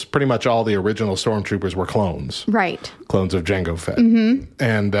prequels, pretty much all the original stormtroopers were clones. Right. Clones of Jango Fett. Mm-hmm.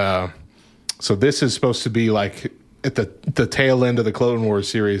 And so this is supposed to be like, at the tail end of the Clone Wars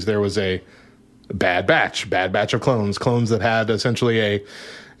series, there was a bad batch of clones that had essentially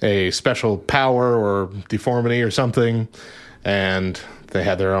a special power or deformity or something, and they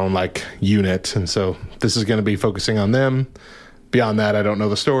had their own like unit. And so this is going to be focusing on them. Beyond that, I don't know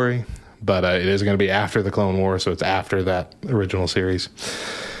the story. But it is going to be after the Clone Wars, so it's after that original series.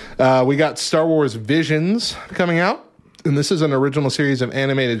 We got Star Wars Visions coming out, and this is an original series of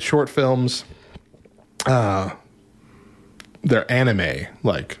animated short films. They're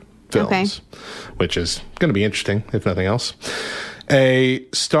anime-like films, which is going to be interesting, if nothing else. A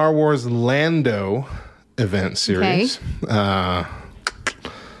Star Wars Lando event series. I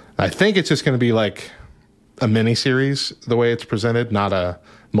think it's just going to be like a mini-series, the way it's presented, not a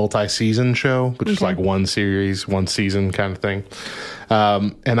multi-season show, but just like one series, one season kind of thing.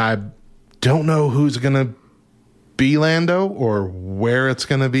 And I don't know who's going to be Lando or where it's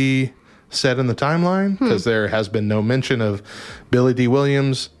going to be set in the timeline, because there has been no mention of Billy D.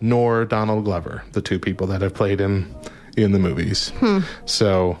 Williams nor Donald Glover, the two people that have played him in the movies.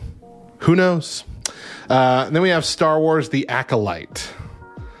 So who knows? And then we have Star Wars The Acolyte,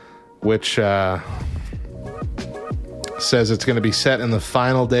 which... says it's going to be set in the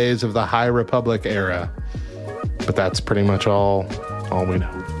final days of the High Republic era, but that's pretty much all we know.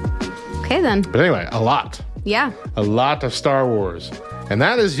 Okay, then. But anyway, a lot of Star Wars, and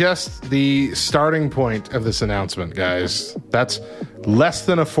that is just the starting point of this announcement, guys. That's less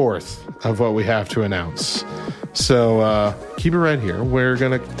than a fourth of what we have to announce. So keep it right here. We're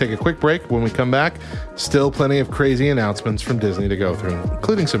going to take a quick break. When we come back, still plenty of crazy announcements from Disney to go through,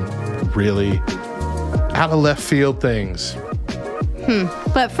 including some really out of left field things.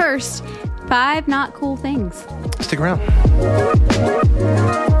 But first, 5 not cool things. Stick around.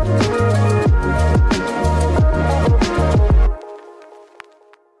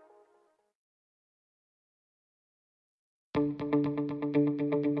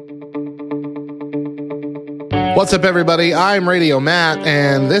 What's up, everybody? I'm Radio Matt,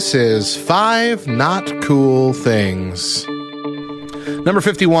 and this is 5 Not Cool Things. Number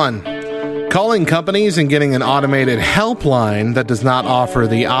 51. Calling companies and getting an automated helpline that does not offer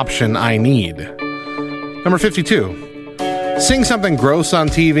the option I need. Number 52. Seeing something gross on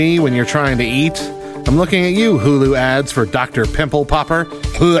TV when you're trying to eat. I'm looking at you, Hulu ads for Dr. Pimple Popper.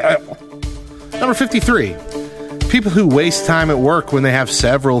 Number 53. People who waste time at work when they have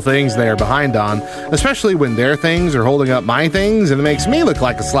several things they are behind on, especially when their things are holding up my things and it makes me look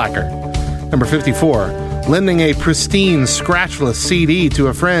like a slacker. Number 54. Lending a pristine, scratchless CD to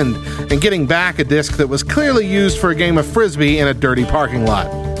a friend and getting back a disc that was clearly used for a game of Frisbee in a dirty parking lot.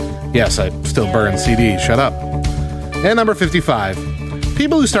 Yes, I still burn CDs, shut up. And number 55.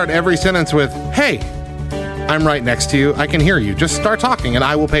 People who start every sentence with, "Hey, I'm right next to you, I can hear you, just start talking and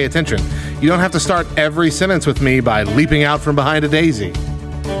I will pay attention." You don't have to start every sentence with me by leaping out from behind a daisy.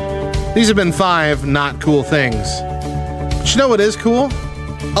 These have been 5 not cool things. But you know what is cool?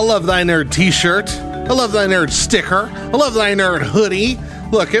 A Love Thy Nerd t-shirt, a Love Thy Nerd sticker, a Love Thy Nerd hoodie.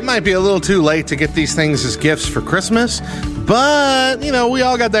 Look, it might be a little too late to get these things as gifts for Christmas, but, we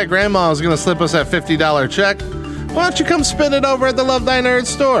all got that grandma who's going to slip us that $50 check. Why don't you come spend it over at the Love Thy Nerd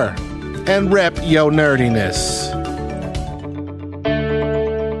store and rep yo nerdiness?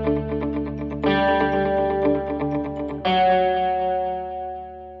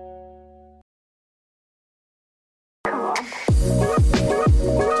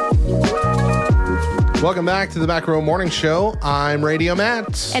 Welcome back to the Back Row Morning Show. I'm Radio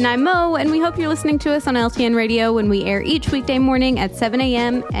Matt. And I'm Mo, and we hope you're listening to us on LTN Radio when we air each weekday morning at 7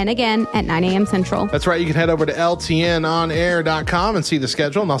 a.m. and again at 9 a.m. Central. That's right. You can head over to ltnonair.com and see the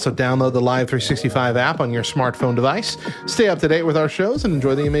schedule, and also download the Live 365 app on your smartphone device. Stay up to date with our shows and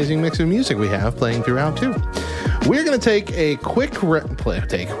enjoy the amazing mix of music we have playing throughout, too. We're going to take a quick We're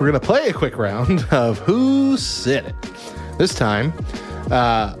going to play a quick round of Who Said It. This time,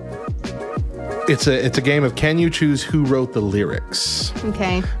 it's a game of can you choose who wrote the lyrics?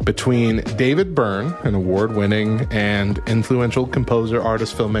 Okay. Between David Byrne, an award-winning and influential composer,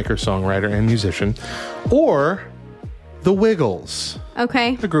 artist, filmmaker, songwriter, and musician, or The Wiggles.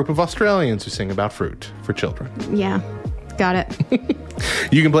 Okay. A group of Australians who sing about fruit for children. Yeah. Got it.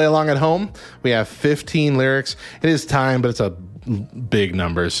 You can play along at home. We have 15 lyrics. It is time, but it's a big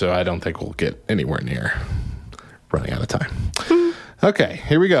number, so I don't think we'll get anywhere near running out of time. Okay,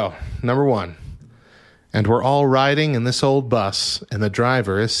 here we go. Number 1. And we're all riding in this old bus, and the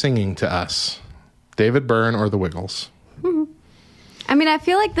driver is singing to us. David Byrne or The Wiggles? I mean, I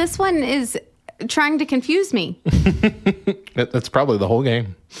feel like this one is trying to confuse me. That's probably the whole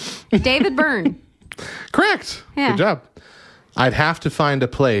game. David Byrne. Correct. Yeah. Good job. I'd have to find a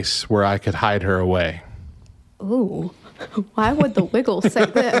place where I could hide her away. Ooh. Why would The Wiggles say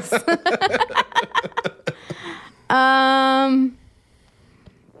this?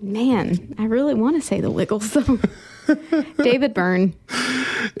 Man, I really want to say The Wiggles, though. David Byrne.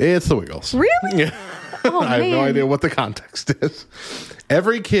 It's The Wiggles. Really? Yeah. Oh, I have no idea what the context is.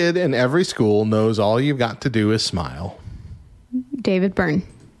 Every kid in every school knows all you've got to do is smile. David Byrne.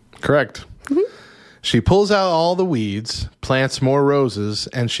 Correct. Mm-hmm. She pulls out all the weeds, plants more roses,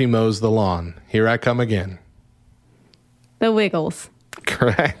 and she mows the lawn. Here I come again. The Wiggles.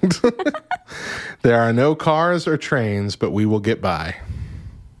 Correct. There are no cars or trains, but we will get by.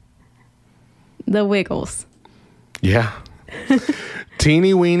 The Wiggles. Yeah.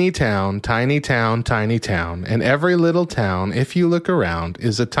 Teeny weeny town, tiny town, tiny town. And every little town, if you look around,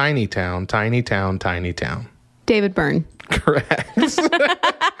 is a tiny town, tiny town, tiny town. David Byrne. Correct.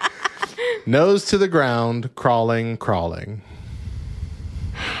 Nose to the ground, crawling, crawling.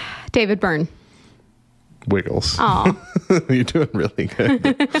 David Byrne. Wiggles. Aw. You're doing really good.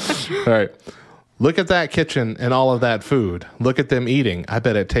 All right. Look at that kitchen and all of that food. Look at them eating. I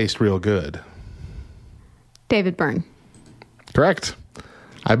bet it tastes real good. David Byrne. Correct.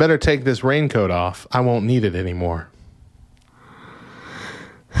 I better take this raincoat off. I won't need it anymore.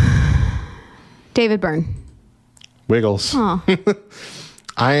 David Byrne. Wiggles. Aw.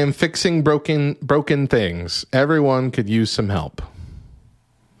 I am fixing broken things. Everyone could use some help.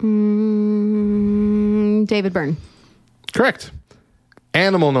 David Byrne. Correct.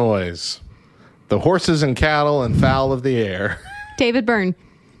 Animal noise. The horses and cattle and fowl of the air. David Byrne.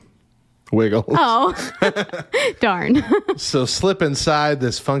 Wiggles. Oh. Darn. So slip inside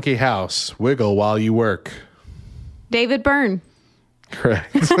this funky house. Wiggle while you work. David Byrne.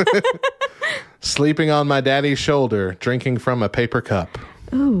 Correct. Sleeping on my daddy's shoulder, drinking from a paper cup.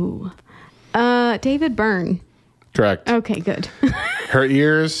 Ooh. David Byrne. Correct. Okay, good. Her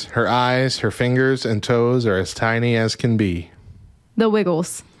ears, her eyes, her fingers, and toes are as tiny as can be. The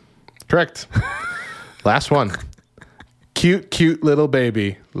Wiggles. Correct. Last one. Cute, cute little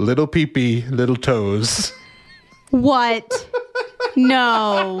baby. Little pee-pee, little toes. What?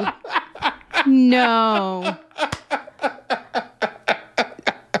 No. No.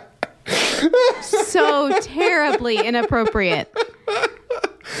 So terribly inappropriate.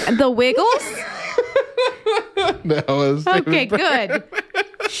 The Wiggles? That was okay, good.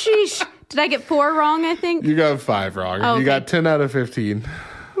 Sheesh. Did I get 4 wrong, I think? You got 5 wrong. Oh, okay. You got 10 out of 15,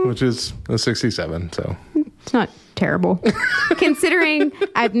 which is a 67, so. It's not terrible. Considering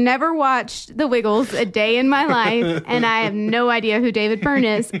I've never watched The Wiggles a day in my life, and I have no idea who David Byrne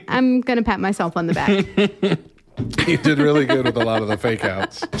is, I'm going to pat myself on the back. You did really good with a lot of the fake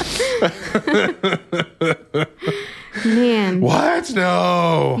outs. Man. What?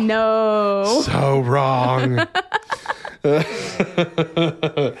 No. No. So wrong. All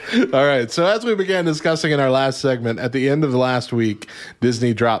right. So as we began discussing in our last segment, at the end of the last week,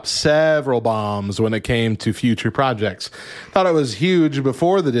 Disney dropped several bombs when it came to future projects. Thought it was huge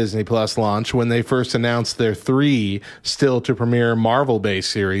before the Disney Plus launch when they first announced their 3 still to premiere Marvel-based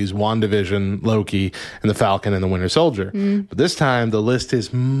series, WandaVision, Loki, and The Falcon and the Winter Soldier. But this time, the list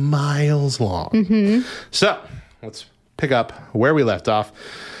is miles long. So let's pick up where we left off.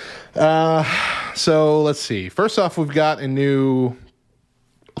 So let's see. First off, we've got a new,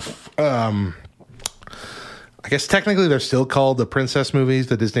 I guess technically they're still called the princess movies,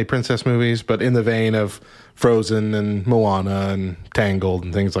 the Disney princess movies, but in the vein of Frozen and Moana and Tangled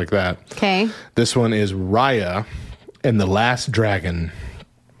and things like that. Okay. This one is Raya and the Last Dragon.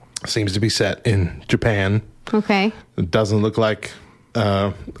 Seems to be set in Japan. Okay. It doesn't look like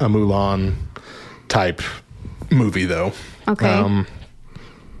a Mulan type movie, though. Okay.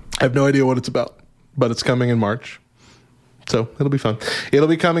 I have no idea what it's about, but it's coming in March. So it'll be fun. It'll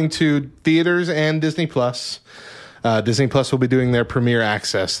be coming to theaters and Disney Plus. Disney Plus will be doing their Premiere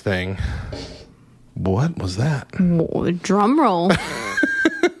Access thing. What was that? Drum roll.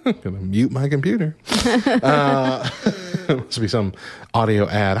 I'm going to mute my computer. It must be some audio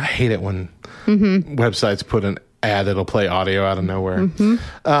ad. I hate it when websites put an ad that'll play audio out of nowhere.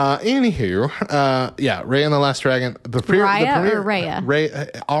 Anywho, yeah, Raya and the Last Dragon. Raya or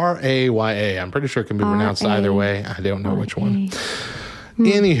Raya? R-A-Y-A. I'm pretty sure it can be pronounced either way. I don't know which one.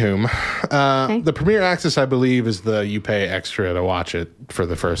 Anywho, the Premiere Access, I believe, is you pay extra to watch it for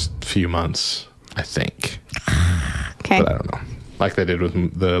the first few months, I think. Okay. But I don't know. Like they did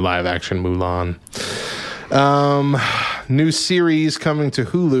with the live action Mulan. New series coming to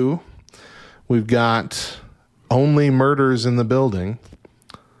Hulu. We've got Only Murders in the Building,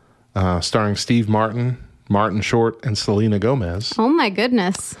 starring Steve Martin, Martin Short, and Selena Gomez. Oh my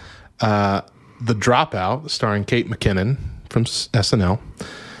goodness. The Dropout, starring Kate McKinnon from SNL.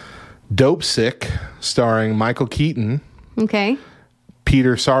 Dope Sick, starring Michael Keaton. Okay.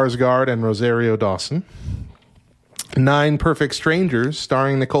 Peter Sarsgaard and Rosario Dawson. 9 Perfect Strangers,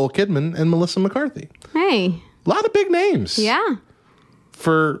 starring Nicole Kidman and Melissa McCarthy. Hey. A lot of big names. Yeah.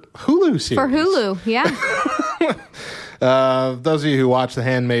 For Hulu series. For Hulu, yeah. Those of you who watch The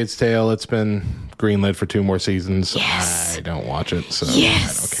Handmaid's Tale, it's been greenlit for 2 more seasons. Yes. I don't watch it, so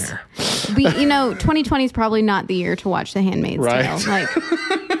yes. I don't care. 2020 is probably not the year to watch The Handmaid's Tale.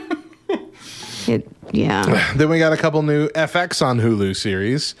 Yeah. Then we got a couple new FX on Hulu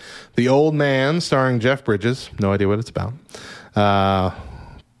series. The Old Man, starring Jeff Bridges. No idea what it's about.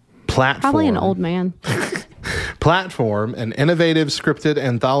 Platform. Probably an old man. Platform, an innovative scripted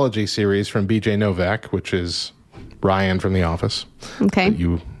anthology series from BJ Novak, which is Ryan from The Office. Okay. But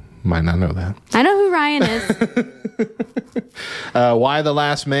you might not know that. I know who Ryan is. Why the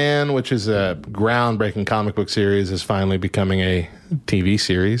Last Man, which is a groundbreaking comic book series, is finally becoming a TV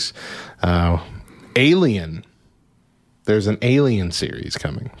series. Alien. There's an Alien series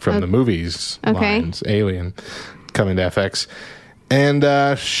coming from the movies lines. Alien coming to FX. And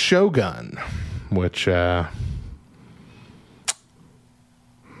Shogun, which it's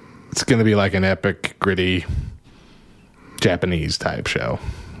going to be like an epic, gritty Japanese type show.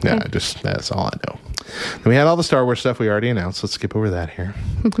 Yeah, that's all I know. Then we had all the Star Wars stuff we already announced. Let's skip over that here.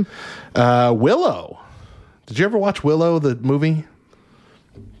 Willow. Did you ever watch Willow, the movie?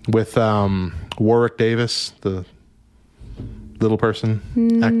 With Warwick Davis, the little person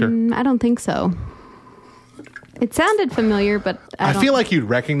actor? I don't think so. It sounded familiar, but I feel like you'd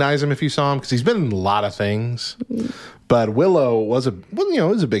recognize him if you saw him because he's been in a lot of things. But Willow was it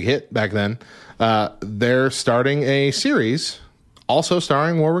was a big hit back then. They're starting a series also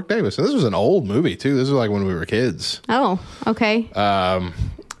starring Warwick Davis. And this was an old movie too. This was like when we were kids. Oh, okay.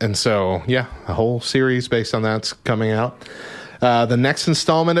 And so, yeah, a whole series based on that's coming out. The next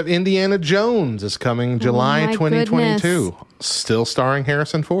installment of Indiana Jones is coming July 2022. Goodness. Still starring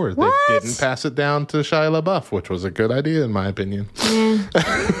Harrison Ford. What? They didn't pass it down to Shia LaBeouf, which was a good idea in my opinion.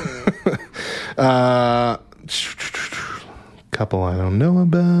 Couple I don't know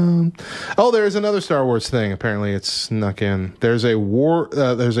about. Oh, there's another Star Wars thing. Apparently, it's snuck in. There's a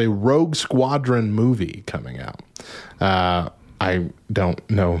Rogue Squadron movie coming out. I don't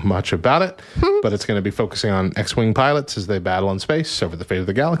know much about it, but it's going to be focusing on X-Wing pilots as they battle in space over the fate of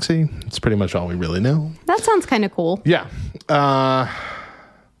the galaxy. It's pretty much all we really know. That sounds kind of cool. Yeah. A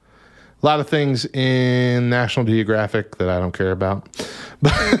lot of things in National Geographic that I don't care about.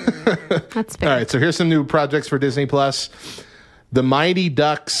 That's fair. All right, so here's some new projects for Disney Plus. The Mighty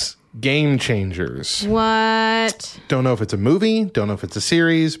Ducks Game Changers. What? Don't know if it's a movie, don't know if it's a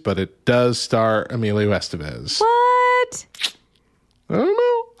series, but it does star Emilio Estevez. What? I don't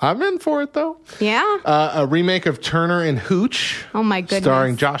know. I'm in for it, though. Yeah. A remake of Turner and Hooch. Oh, my goodness.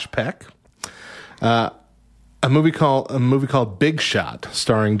 Starring Josh Peck. A movie called Big Shot,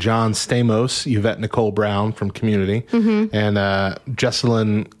 starring John Stamos, Yvette Nicole Brown from Community, and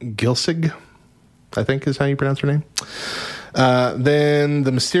Jessalyn Gilsig, I think is how you pronounce her name. Then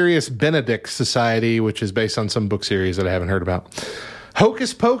The Mysterious Benedict Society, which is based on some book series that I haven't heard about.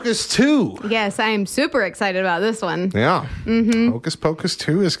 Hocus Pocus 2. Yes, I am super excited about this one. Yeah. Hocus Pocus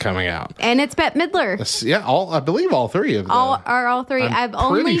 2 is coming out. And it's Bette Midler. Yeah, I believe all three of them. All three. I've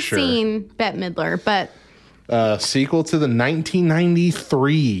only sure. seen Bette Midler, but... sequel to the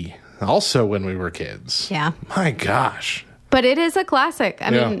 1993, also when we were kids. Yeah. My gosh. But it is a classic. I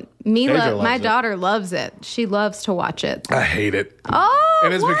mean, Mila, my it. daughter, loves it. She loves to watch it. I hate it. Oh,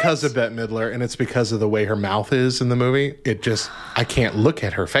 and it's because of Bette Midler, and it's because of the way her mouth is in the movie. I can't look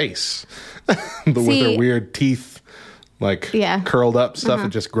at her face. With her weird teeth, curled up stuff, it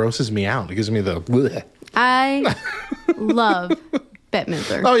just grosses me out. It gives me the... Bleh. I love Bette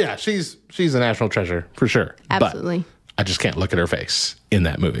Midler. Oh, yeah. She's a national treasure, for sure. Absolutely. But I just can't look at her face in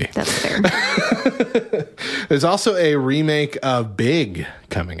that movie. That's fair. There's also a remake of Big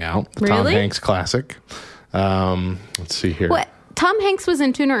coming out. The Tom Hanks classic. Let's see here. What? Tom Hanks was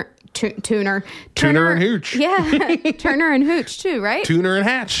in Turner and Hooch. Yeah. Turner and Hooch, too, right? Tuner and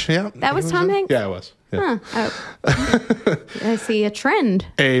Hatch. Yeah. That was Tom Hanks? Yeah, it was. Yeah. Huh. I see a trend.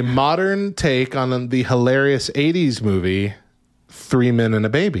 A modern take on the hilarious 80s movie 3 Men and a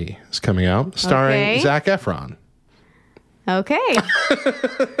Baby is coming out, starring Zac Efron. Okay.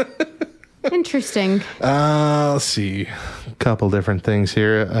 Interesting. Let's see. A couple different things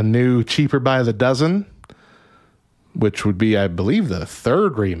here. A new Cheaper by the Dozen, which would be, I believe, the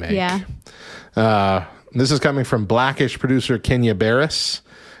third remake. Yeah. This is coming from Blackish producer Kenya Barris,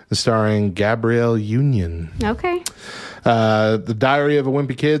 starring Gabrielle Union. Okay. The Diary of a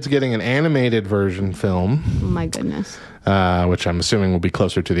Wimpy Kid's getting an animated version film. Oh, my goodness. Which I'm assuming will be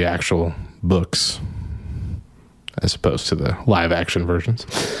closer to the actual books as opposed to the live action versions.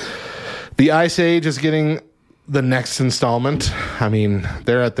 The Ice Age is getting the next installment. I mean,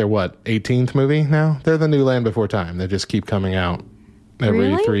 they're at their 18th movie now? They're the new Land Before Time. They just keep coming out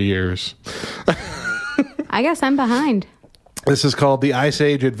every 3 years. I guess I'm behind. This is called The Ice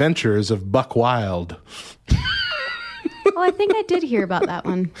Age Adventures of Buck Wild. Oh, I think I did hear about that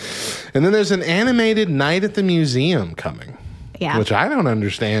one. And then there's an animated Night at the Museum coming. Yeah. Which I don't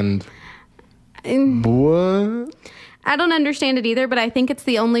understand. What? I don't understand it either, but I think it's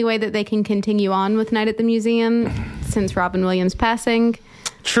the only way that they can continue on with Night at the Museum since Robin Williams' passing.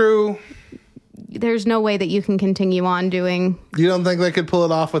 True. There's no way that you can continue on doing... You don't think they could pull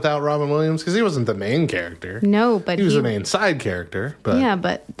it off without Robin Williams? Because he wasn't the main character. No, but he was the main side character. But yeah,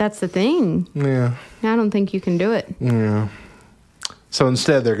 but that's the thing. Yeah. I don't think you can do it. Yeah. So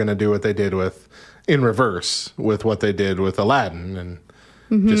instead, they're going to do what they did in reverse with what they did with Aladdin and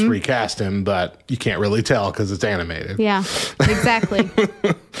just recast him, but you can't really tell because it's animated. Yeah, exactly.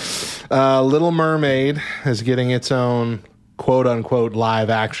 Little Mermaid is getting its own quote-unquote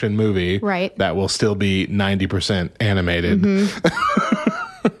live-action movie. Right. That will still be 90% animated.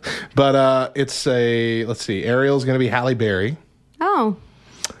 But it's let's see, Ariel's going to be Halle Berry. Oh.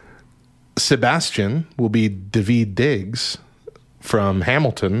 Sebastian will be Daveed Diggs from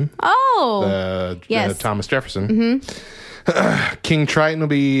Hamilton. Oh. Yes. Thomas Jefferson. King Triton will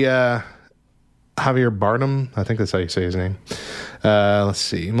be Javier Bardem. I think that's how you say his name. Let's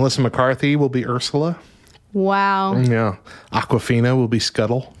see. Melissa McCarthy will be Ursula. Wow. Yeah. Aquafina will be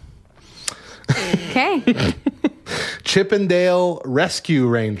Scuttle. Okay. Chippendale Rescue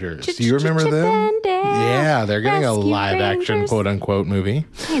Rangers. Do you remember them? Yeah, they're getting a live-action quote-unquote movie.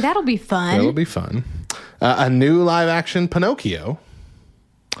 Hey, that'll be fun. That'll be fun. A new live-action Pinocchio.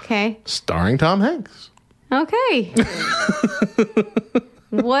 Okay. Starring Tom Hanks. Okay.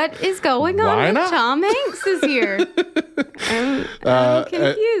 What is going on with Tom Hanks this year? I'm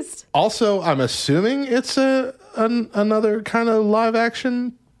confused. Also, I'm assuming it's another kind of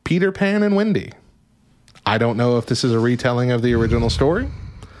live-action Peter Pan and Wendy. I don't know if this is a retelling of the original story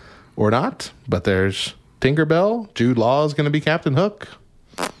or not, but there's Tinkerbell. Jude Law is going to be Captain Hook.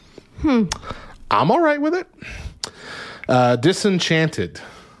 I'm all right with it. Disenchanted,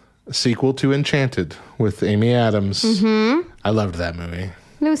 a sequel to Enchanted with Amy Adams. I loved that movie.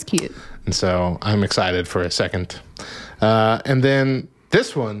 It was cute. And so I'm excited for a second. And then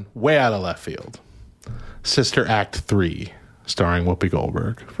this one, way out of left field. Sister Act 3, starring Whoopi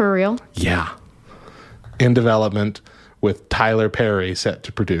Goldberg. For real? Yeah. In development with Tyler Perry set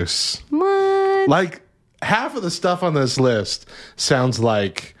to produce. What? Like, half of the stuff on this list sounds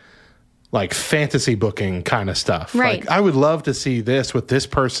like like fantasy booking kind of stuff. Right. Like, I would love to see this with this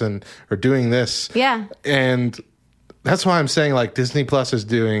person or doing this. Yeah. And that's why I'm saying, like, Disney Plus is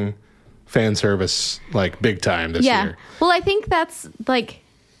doing fan service, like, big time this year. Well, I think that's, like,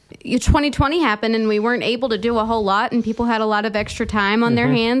 2020 happened and we weren't able to do a whole lot, and people had a lot of extra time on their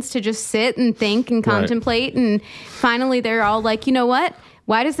hands to just sit and think and contemplate. And finally, they're all like, you know what?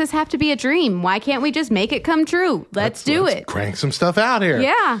 Why does this have to be a dream? Why can't we just make it come true? Let's do it. Crank some stuff out here.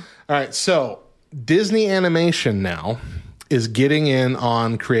 Yeah. All right. So Disney Animation now is getting in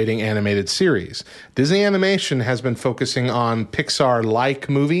on creating animated series. Disney Animation has been focusing on Pixar-like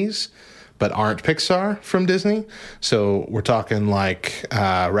movies, but aren't Pixar from Disney. So we're talking like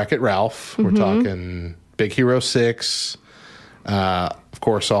Wreck-It Ralph. We're talking Big Hero 6. Of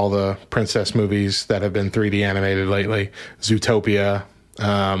course, all the princess movies that have been 3D animated lately. Zootopia,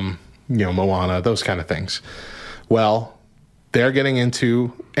 Moana, those kind of things. Well, they're getting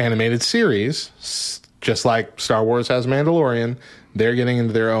into animated series, just like Star Wars has Mandalorian. They're getting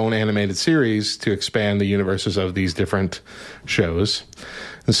into their own animated series to expand the universes of these different shows.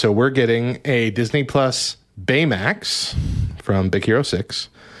 And so we're getting a Disney Plus Baymax from Big Hero 6,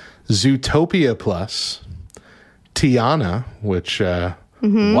 Zootopia Plus, Tiana, which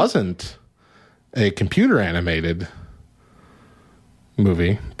wasn't a computer animated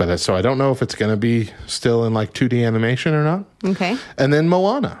movie, but so I don't know if it's going to be still in like 2D animation or not. Okay. And then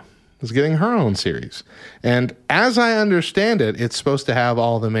Moana is getting her own series. And as I understand it, it's supposed to have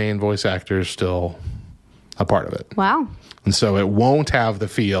all the main voice actors still a part of it. Wow. And so it won't have the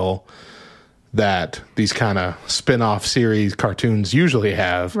feel that these kind of spin-off series cartoons usually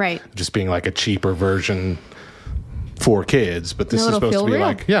have. Right. Just being like a cheaper version for kids. But this is supposed to be real.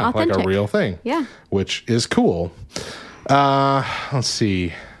 like, authentic. Like a real thing. Yeah. Which is cool. Let's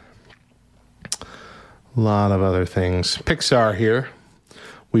see. A lot of other things. Pixar here.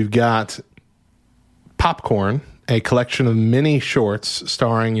 We've got Popcorn, a collection of mini shorts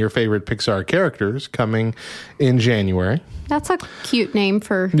starring your favorite Pixar characters, coming in January. That's a cute name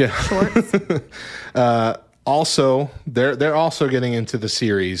for shorts. Also, they're also getting into the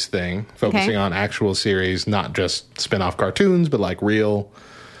series thing, focusing on actual series, not just spin-off cartoons, but like real,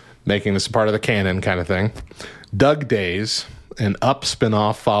 making this part of the canon kind of thing. Doug Days, an Up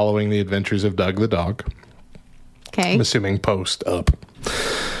spin-off following the adventures of Doug the dog. Okay. I'm assuming post Up.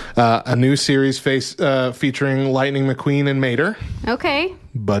 A new series featuring Lightning McQueen and Mater. Okay.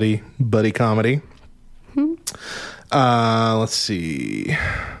 Buddy comedy. Let's see.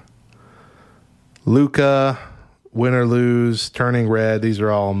 Luca, Win or Lose, Turning Red. These are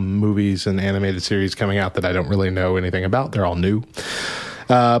all movies and animated series coming out that I don't really know anything about. They're all new.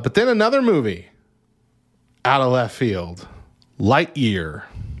 But then another movie out of left field. Lightyear.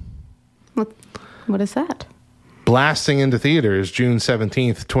 What is that? Blasting into theaters June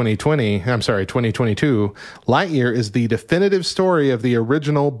 17th, 2022. Lightyear is the definitive story of the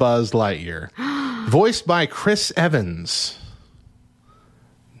original Buzz Lightyear. Voiced by Chris Evans.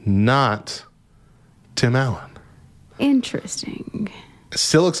 Not Tim Allen. Interesting. It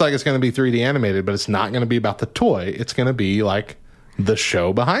still looks like it's going to be 3D animated, but it's not going to be about the toy. It's going to be like the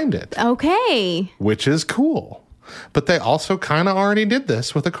show behind it. Okay. Which is cool. But they also kind of already did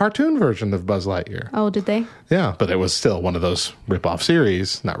this with a cartoon version of Buzz Lightyear. Oh, did they? Yeah, but it was still one of those rip-off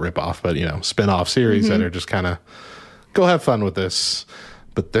series. Not rip-off, but, spin-off series that are just kind of, go have fun with this.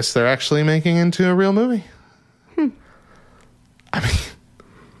 But this they're actually making into a real movie. I mean,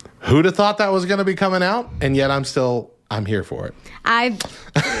 who'd have thought that was going to be coming out? And yet I'm here for it.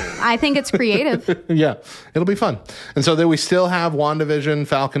 I think it's creative. Yeah, it'll be fun. And so then we still have WandaVision,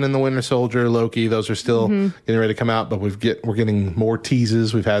 Falcon and the Winter Soldier, Loki. Those are still getting ready to come out, but we're getting more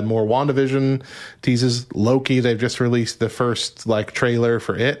teases. We've had more WandaVision teases. Loki, they've just released the first trailer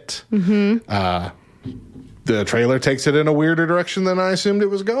for it. The trailer takes it in a weirder direction than I assumed it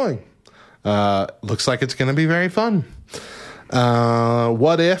was going. Looks like it's going to be very fun.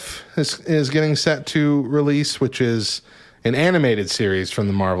 What If is getting set to release, which is an animated series from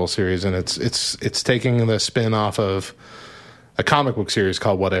the Marvel series, and it's taking the spin off of a comic book series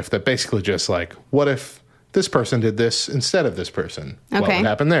called What If, that basically just what if this person did this instead of this person? Okay. What would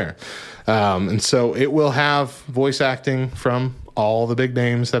happen there? And so it will have voice acting from all the big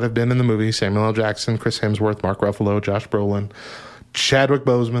names that have been in the movie: Samuel L. Jackson, Chris Hemsworth, Mark Ruffalo, Josh Brolin, Chadwick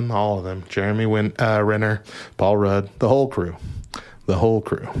Boseman, all of them, Jeremy Renner, Paul Rudd, the whole crew.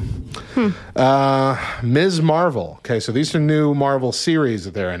 Ms. Marvel. Okay, so these are new Marvel series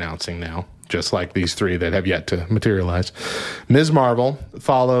that they're announcing now, just like these three that have yet to materialize. Ms. Marvel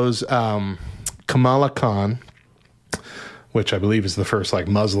follows Kamala Khan, which I believe is the first like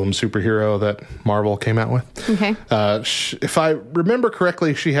Muslim superhero that Marvel came out with. Okay. If I remember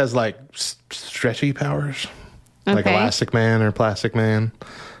correctly, she has like stretchy powers, like Elastic Man or Plastic Man.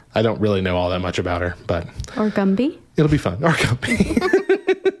 I don't really know all that much about her, but or Gumby. It'll be fun. Or Gumby.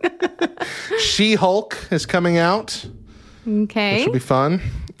 She-Hulk is coming out. Okay. Which will be fun.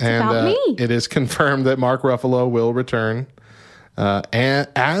 About me. It is confirmed that Mark Ruffalo will return, and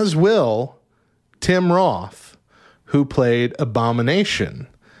as will Tim Roth, who played Abomination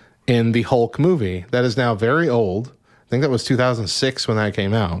in the Hulk movie. That is now very old. I think that was 2006 when that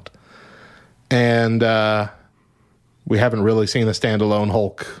came out. And we haven't really seen a standalone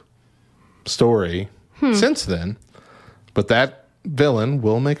Hulk story since then. But that villain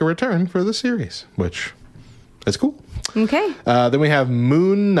will make a return for the series, which is cool. Okay. Then we have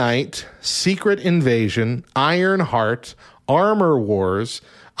Moon Knight, Secret Invasion, Ironheart, Armor Wars,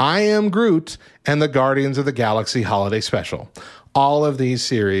 I Am Groot, and the Guardians of the Galaxy Holiday Special. All of these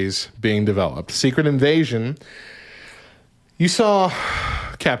series being developed. Secret Invasion, you saw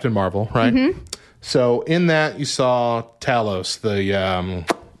Captain Marvel, right? Mm-hmm. So in that, you saw Talos, the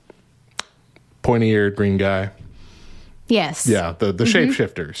pointy-eared green guy. Yes. Yeah, the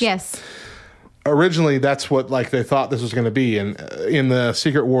shapeshifters. Yes. Originally, that's what like they thought this was going to be. And in the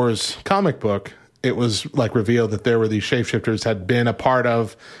Secret Wars comic book, it was like revealed that there were these shapeshifters had been a part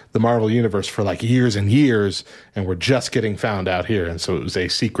of the Marvel Universe for like years and years and were just getting found out here. And so it was a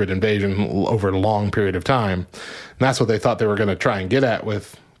secret invasion over a long period of time. And that's what they thought they were going to try and get at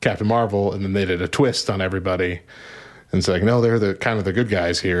with Captain Marvel. And then they did a twist on everybody. And it's like, no, they're the kind of the good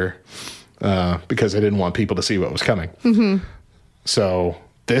guys here because they didn't want people to see what was coming. Mm-hmm. So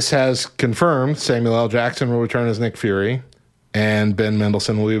this has confirmed Samuel L. Jackson will return as Nick Fury. And Ben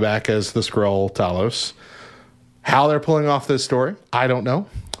Mendelsohn will be back as the Skrull Talos. How they're pulling off this story, I don't know,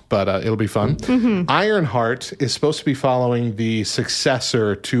 but it'll be fun. Mm-hmm. Ironheart is supposed to be following the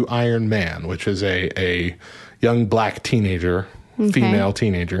successor to Iron Man, which is a young black teenager, female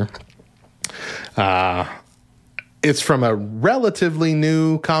teenager. It's from a relatively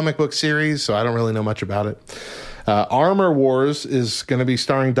new comic book series, so I don't really know much about it. Armor Wars is going to be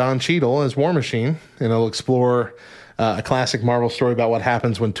starring Don Cheadle as War Machine, and it'll explore a classic Marvel story about what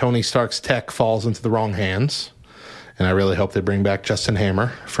happens when Tony Stark's tech falls into the wrong hands. And I really hope they bring back Justin Hammer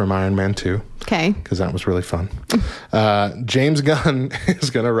from Iron Man 2. Okay. Because that was really fun. James Gunn is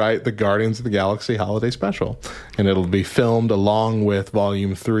going to write the Guardians of the Galaxy Holiday Special. And it'll be filmed along with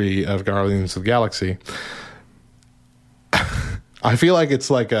Volume 3 of Guardians of the Galaxy. I feel like it's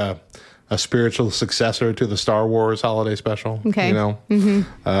like a spiritual successor to the Star Wars Holiday Special. Okay. You know?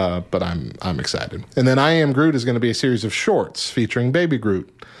 Mm-hmm. But I'm excited. And then I Am Groot is going to be a series of shorts featuring Baby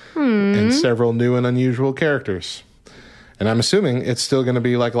Groot and several new and unusual characters. And I'm assuming it's still going to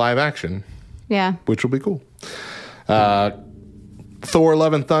be like live action. Yeah. Which will be cool. Thor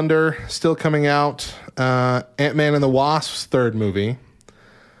Love and Thunder still coming out. Ant-Man and the Wasp's third movie.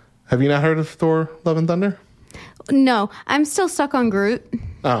 Have you not heard of Thor Love and Thunder? No, I'm still stuck on Groot.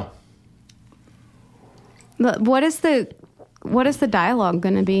 Oh. But what is the dialogue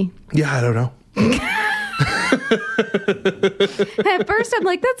going to be? Yeah, I don't know. At first, I'm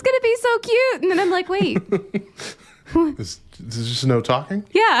like, that's going to be so cute. And then I'm like, wait. Is just no talking?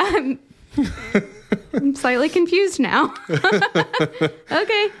 Yeah. I'm slightly confused now.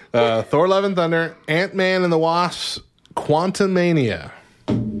 Okay. Thor Love and Thunder, Ant-Man and the Wasp, Quantumania.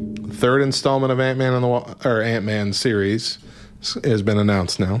 Third installment of Ant-Man series has been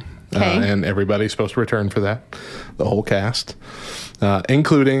announced now. Okay. And everybody's supposed to return for that. The whole cast.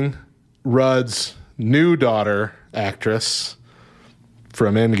 Including Rudd's new daughter, actress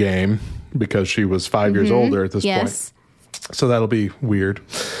from Endgame, because she was 5 years older at this point. So that'll be weird.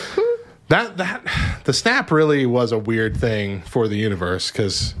 The snap really was a weird thing for the universe,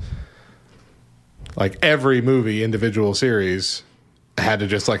 because like every movie, individual series had to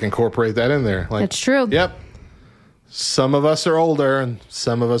just like incorporate that in there. Like, that's true. Yep. Some of us are older and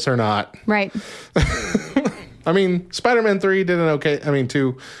some of us are not. Right. I mean, Spider-Man 3 did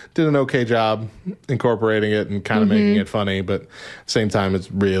an okay job incorporating it and kind of making it funny, but at the same time, it's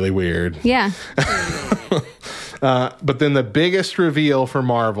really weird. Yeah. But then the biggest reveal for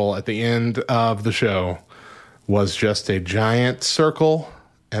Marvel at the end of the show was just a giant circle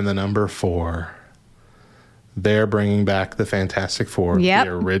and the number 4. They're bringing back the Fantastic Four, the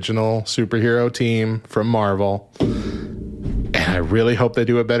original superhero team from Marvel. And I really hope they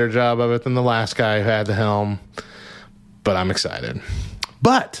do a better job of it than the last guy who had the helm. But I'm excited.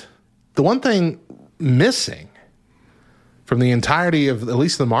 But the one thing missing from the entirety of at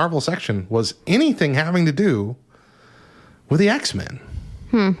least the Marvel section was anything having to do with the X-Men.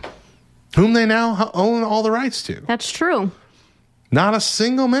 Whom they now own all the rights to. That's true. Not a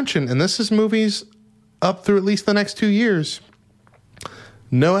single mention. And this is movies up through at least the next 2 years.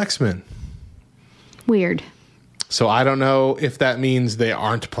 No X-Men. Weird. So I don't know if that means they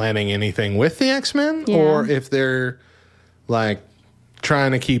aren't planning anything with the X-Men or if they're like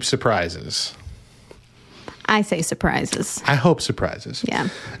trying to keep surprises. I say surprises. I hope surprises. Yeah.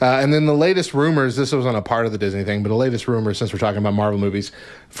 And then the latest rumors, this wasn't a part of the Disney thing, but the latest rumors, since we're talking about Marvel movies,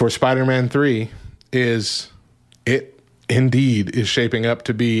 for Spider-Man 3 is it indeed is shaping up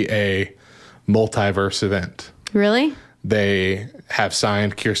to be a multiverse event. Really? They have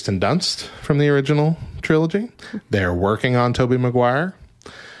signed Kirsten Dunst from the original trilogy. They're working on Tobey Maguire.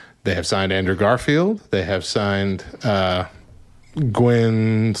 They have signed Andrew Garfield. They have signed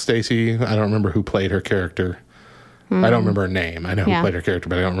Gwen Stacy. I don't remember who played her character. I don't remember her name. I know who played her character,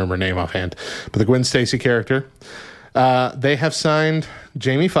 but I don't remember her name offhand. But the Gwen Stacy character. They have signed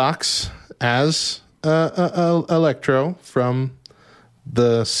Jamie Foxx as Electro from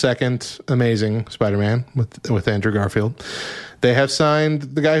the second Amazing Spider-Man with Andrew Garfield. They have signed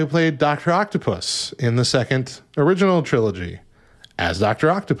the guy who played Dr. Octopus in the second original trilogy as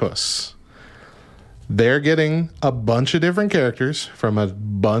Dr. Octopus. They're getting a bunch of different characters from a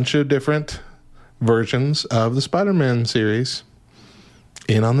bunch of different versions of the Spider-Man series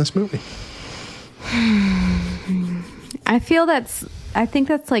in on this movie. I think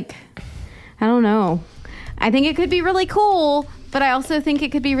that's like, I don't know. I think it could be really cool, but I also think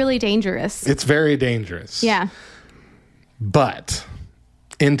it could be really dangerous. It's very dangerous. Yeah. But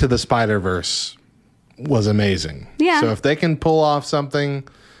Into the Spider-Verse was amazing. Yeah. So if they can pull off something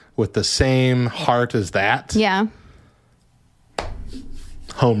with the same heart as that, yeah,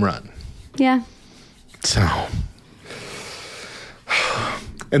 home run. Yeah. So,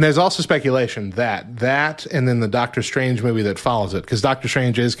 and there's also speculation that and then the Doctor Strange movie that follows it, because Doctor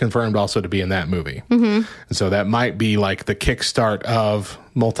Strange is confirmed also to be in that movie. Mm-hmm. And so that might be like the kickstart of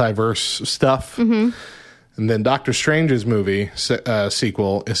multiverse stuff. Mm-hmm. And then Doctor Strange's movie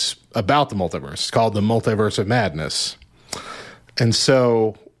sequel is about the multiverse. It's called The Multiverse of Madness. And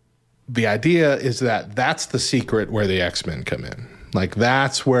so the idea is that that's the secret where the X-Men come in. Like,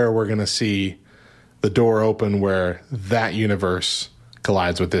 that's where we're going to see the door open where that universe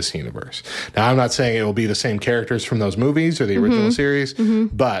collides with this universe. Now, I'm not saying it will be the same characters from those movies or the original series,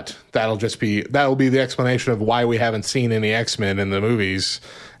 but that'll be the explanation of why we haven't seen any X-Men in the movies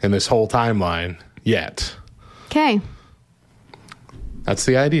in this whole timeline yet. Okay. That's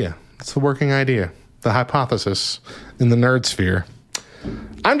the idea. That's the working idea. The hypothesis in the nerd sphere.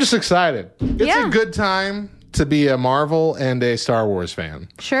 I'm just excited. It's a good time to be a Marvel and a Star Wars fan.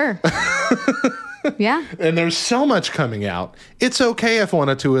 Sure. Yeah. And there's so much coming out. It's okay if one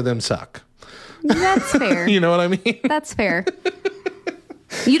or two of them suck. That's fair. You know what I mean? That's fair.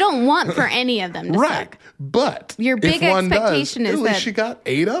 You don't want for any of them to suck. But your big expectation is at least that she got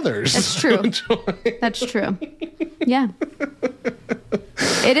 8 others. That's true. That's true. Yeah.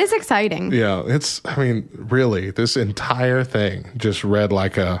 It is exciting. Yeah, really, this entire thing just read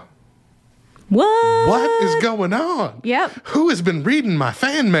like a What is going on? Yep. Who has been reading my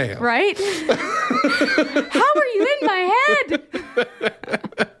fan mail? Right? How are you in my head?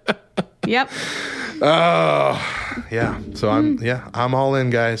 Yep. Oh, yeah. So I'm all in,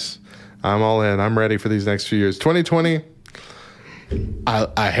 guys. I'm all in. I'm ready for these next few years. 2020,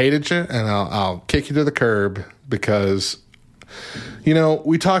 I hated you, and I'll kick you to the curb because,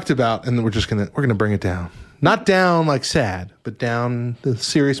 we talked about, and we're gonna bring it down. Not down like sad, but down the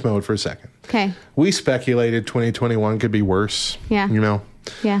serious mode for a second. Okay. We speculated 2021 could be worse. Yeah.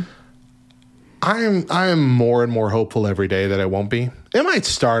 Yeah. I am more and more hopeful every day that it won't be. It might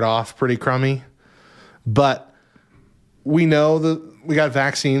start off pretty crummy, but we know that we got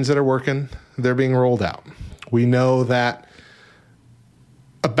vaccines that are working. They're being rolled out. We know that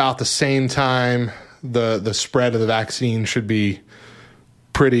about the same time the spread of the vaccine should be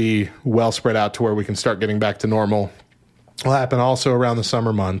pretty well spread out to where we can start getting back to normal. Will happen also around the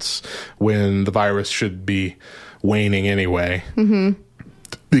summer months when the virus should be waning anyway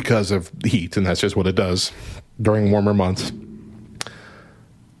because of the heat, and that's just what it does during warmer months.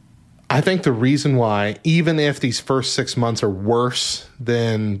 I think the reason why, even if these first 6 months are worse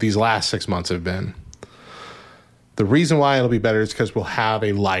than these last 6 months have been, the reason why it'll be better is because we'll have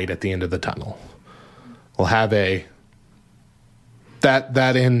a light at the end of the tunnel. We'll have that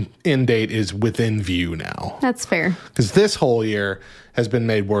end date is within view now. That's fair. Because this whole year has been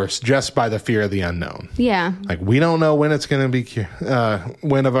made worse just by the fear of the unknown. Yeah. Like, we don't know when it's going to be,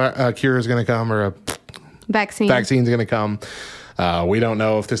 when a cure is going to come or a vaccine's going to come. We don't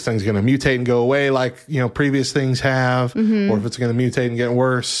know if this thing's going to mutate and go away like, previous things have, or if it's going to mutate and get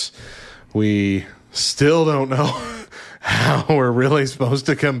worse. We still don't know how we're really supposed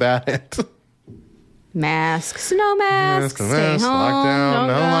to combat it. Masks, no masks, Mask, stay home, lockdown, don't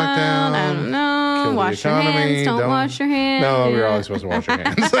no go out, lockdown. I don't know, Kill the wash your economy, hands, don't wash your hands. No, we're always supposed to wash our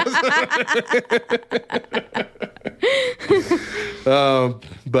hands.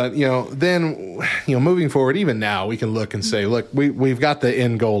 But, then, moving forward, even now, we can look and say, look, we've got the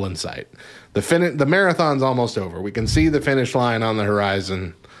end goal in sight. The marathon's almost over. We can see the finish line on the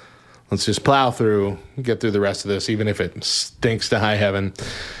horizon. Let's just plow through, get through the rest of this, even if it stinks to high heaven.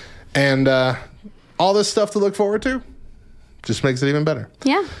 And all this stuff to look forward to just makes it even better.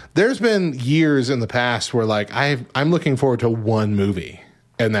 Yeah. There's been years in the past where, like, I'm looking forward to one movie,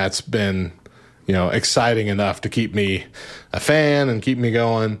 and that's been, exciting enough to keep me a fan and keep me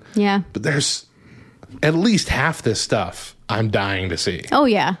going. Yeah. But there's at least half this stuff I'm dying to see. Oh,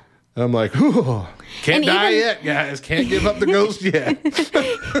 yeah. I'm like, ooh, can't die yet, guys. Can't give up the ghost yet.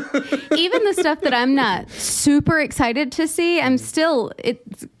 Even the stuff that I'm not super excited to see,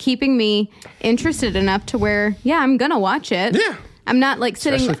 it's keeping me interested enough to where, I'm going to watch it. Yeah. I'm not like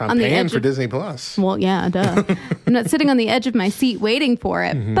sitting Especially if I'm on the paying edge for of, Disney Plus. Well, yeah, duh. I'm not sitting on the edge of my seat waiting for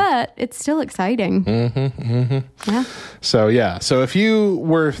it, but it's still exciting. Yeah. So if you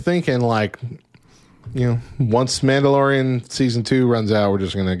were thinking like, once Mandalorian season 2 runs out, we're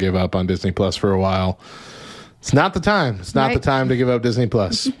just going to give up on Disney Plus for a while. It's not the time. It's not the time to give up Disney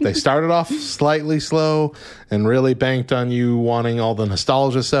Plus. They started off slightly slow and really banked on you wanting all the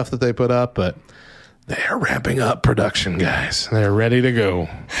nostalgia stuff that they put up, but they're ramping up production, guys. They're ready to go.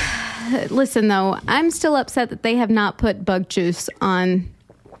 Listen, though, I'm still upset that they have not put bug juice on.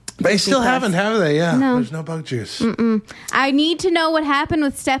 They still Plus. haven't, have they? Yeah. No. There's no bug juice. I need to know what happened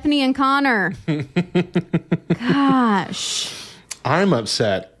with Stephanie and Connor. Gosh. I'm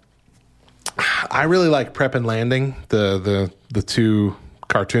upset. I really like Prep and Landing, the 2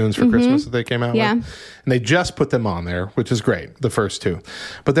 cartoons for Christmas that they came out with. And they just put them on there, which is great, the first 2.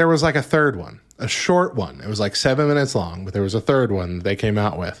 But there was like a third one, a short one. It was like 7 minutes long, but there was a third one they came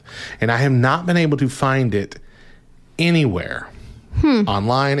out with. And I have not been able to find it anywhere.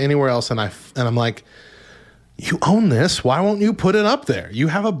 Online, anywhere else, and I'm like, you own this. Why won't you put it up there? You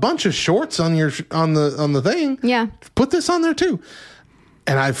have a bunch of shorts on the thing. Yeah, put this on there too.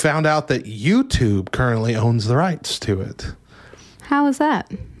 And I found out that YouTube currently owns the rights to it. How is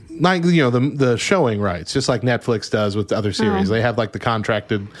that? Like the showing rights, just like Netflix does with the other series. They have like the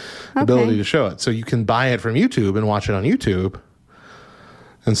contracted ability to show it, so you can buy it from YouTube and watch it on YouTube.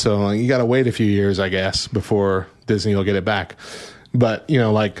 And so you got to wait a few years, I guess, before Disney will get it back. But,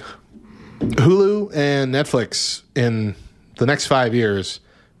 like Hulu and Netflix in the next 5 years,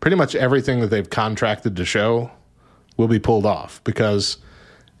 pretty much everything that they've contracted to show will be pulled off because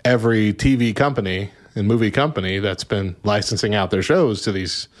every TV company and movie company that's been licensing out their shows to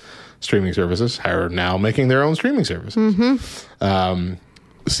these streaming services are now making their own streaming services.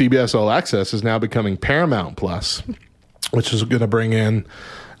 CBS All Access is now becoming Paramount Plus, which is going to bring in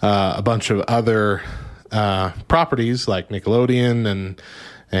a bunch of other properties like Nickelodeon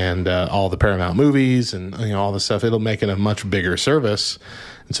and all the Paramount movies and all the stuff. It'll make it a much bigger service,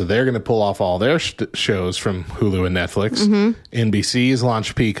 and so they're going to pull off all their shows from Hulu and Netflix. NBC has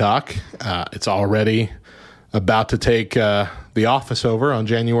launched Peacock. It's already about to take The Office over on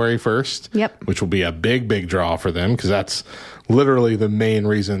January 1st. Which will be a big draw for them because that's literally the main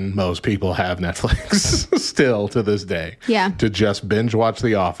reason most people have Netflix still to this day. To just binge watch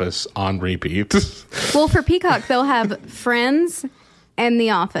The Office on repeat. Well, for Peacock, they'll have Friends and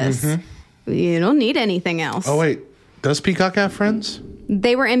The Office. You don't need anything else. Oh, wait. Does Peacock have Friends?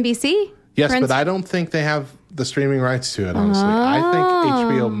 They were NBC? Yes, Friends? but I don't think they have the streaming rights to it, honestly. I think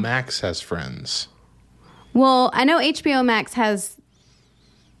HBO Max has Friends. Well, I know HBO Max is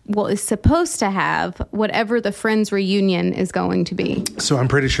supposed to have whatever the Friends reunion is going to be. So I'm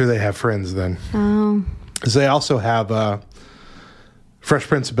pretty sure they have Friends then. Oh. Because they also have Fresh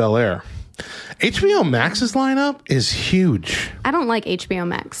Prince of Bel-Air. HBO Max's lineup is huge. I don't like HBO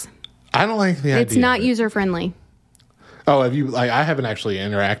Max. I don't like the idea. It's not user-friendly. Oh, have you? I haven't actually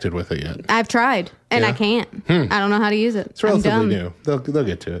interacted with it yet. I've tried, and I can't. I don't know how to use it. It's relatively new. They'll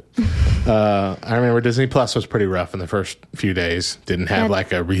get to it. I remember Disney Plus was pretty rough in the first few days. Didn't have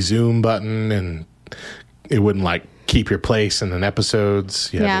like a resume button, and it wouldn't like keep your place in an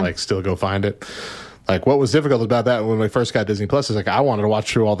episodes. You had to like still go find it. Like what was difficult about that when we first got Disney Plus is like I wanted to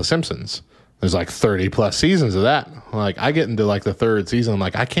watch through all the Simpsons. There's like 30 plus seasons of that. Like I get into like the 3rd season. I'm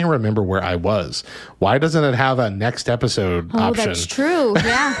like, I can't remember where I was. Why doesn't it have a next episode option? Oh, that's true.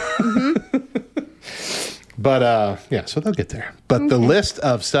 Yeah. But so they'll get there. But the list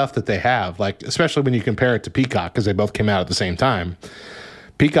of stuff that they have, like especially when you compare it to Peacock, because they both came out at the same time,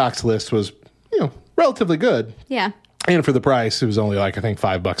 Peacock's list was, relatively good. Yeah. And for the price, it was only like, I think,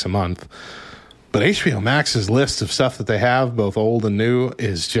 $5 a month. But HBO Max's list of stuff that they have, both old and new,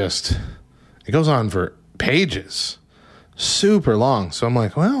 is just, it goes on for pages. Super long. So I'm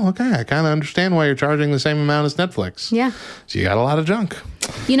like, well, okay, I kind of understand why you're charging the same amount as Netflix. Yeah. So you got a lot of junk.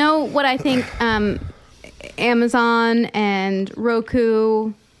 You know what I think Amazon and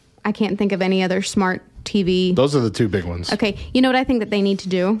Roku, I can't think of any other smart TV. Those are the two big ones. Okay. You know what I think that they need to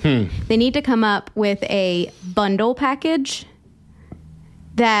do? They need to come up with a bundle package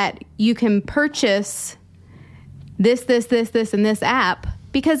that you can purchase this, and this app,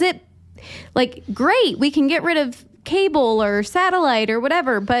 because it, like, great, we can get rid of cable or satellite or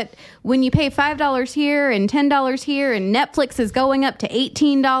whatever, but when you pay $5 here and $10 here, and Netflix is going up to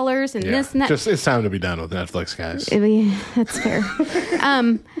 $18 and this and that. Just, it's time to be done with Netflix, guys. Yeah, that's fair.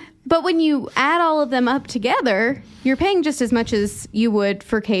 But when you add all of them up together, you're paying just as much as you would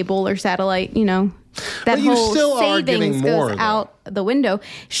for cable or satellite, you know. That you whole still are savings getting more, goes though. out the window.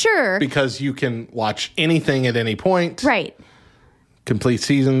 Sure. Because you can watch anything at any point. Right. Complete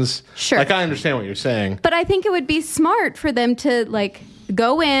seasons. Sure. Like, I understand what you're saying. But I think it would be smart for them to, like,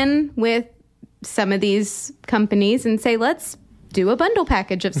 go in with some of these companies and say, let's do a bundle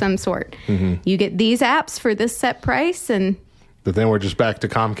package of some sort. You get these apps for this set price, and... But then we're just back to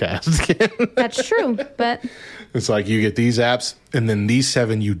Comcast again. That's true, but... It's like you get these apps, and then these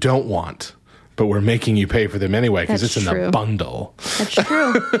 7 you don't want, but we're making you pay for them anyway because it's in a bundle. That's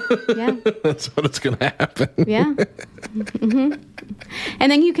true. Yeah. That's what it's going to happen. Yeah.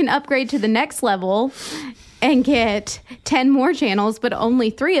 And then you can upgrade to the next level and get 10 more channels, but only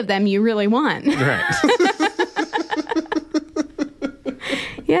 3 of them you really want. Right.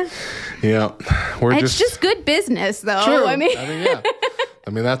 Yeah. Yeah. It's just good business, though. True. I mean, yeah. I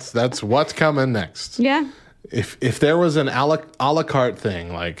mean, that's what's coming next. Yeah. If there was an a la carte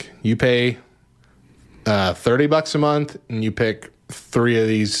thing, like you pay $30 a month and you pick 3 of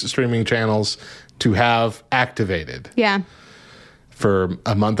these streaming channels to have activated. Yeah. For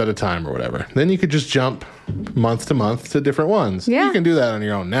a month at a time or whatever. Then you could just jump month to month to different ones. Yeah. You can do that on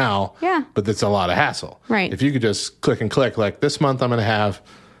your own now. Yeah. But it's a lot of hassle. Right. If you could just click and click, like this month I'm going to have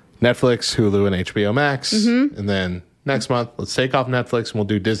Netflix, Hulu, and HBO Max. And then next month, let's take off Netflix and we'll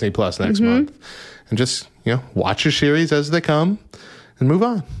do Disney Plus next month. And just, watch your series as they come and move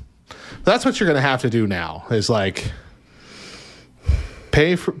on. That's what you're going to have to do now is like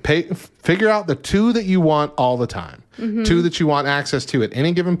figure out the 2 that you want all the time. 2 that you want access to at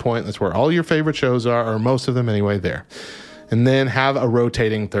any given point. That's where all your favorite shows are, or most of them anyway, there. And then have a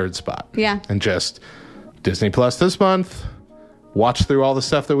rotating 3rd spot. Yeah. And just Disney Plus this month, watch through all the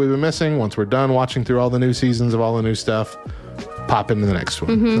stuff that we've been missing. Once we're done watching through all the new seasons of all the new stuff, pop into the next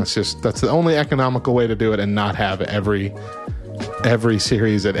one. That's the only economical way to do it and not have every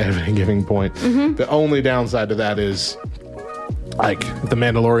series at every given point. The only downside to that is, like, if The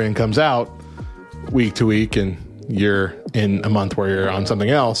Mandalorian comes out week to week and you're in a month where you're on something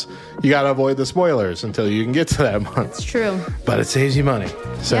else, you got to avoid the spoilers until you can get to that month. It's true. But it saves you money.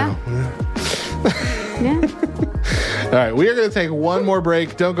 So, yeah. All right, we are going to take one more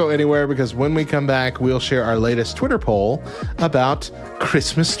break. Don't go anywhere, because when we come back, we'll share our latest Twitter poll about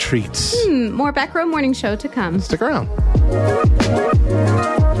Christmas treats. More Back Row Morning Show to come. Stick around.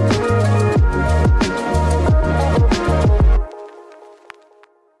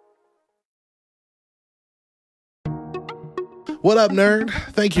 What up, nerd?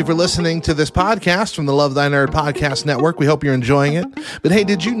 Thank you for listening to this podcast from the Love Thy Nerd Podcast Network. We hope you're enjoying it. But hey,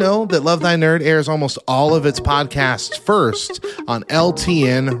 did you know that Love Thy Nerd airs almost all of its podcasts first on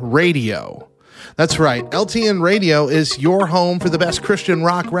LTN Radio? That's right. LTN Radio is your home for the best Christian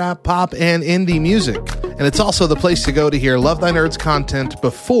rock, rap, pop, and indie music. And it's also the place to go to hear Love Thy Nerd's content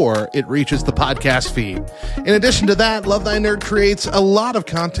before it reaches the podcast feed. In addition to that, Love Thy Nerd creates a lot of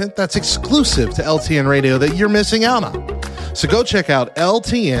content that's exclusive to LTN Radio that you're missing out on. So go check out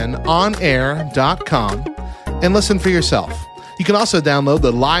ltnonair.com and listen for yourself. You can also download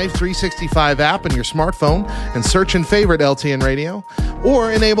the Live 365 app on your smartphone and search and favorite LTN Radio,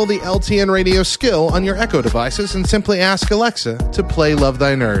 or enable the LTN Radio skill on your Echo devices and simply ask Alexa to play Love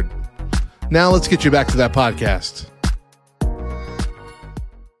Thy Nerd. Now let's get you back to that podcast.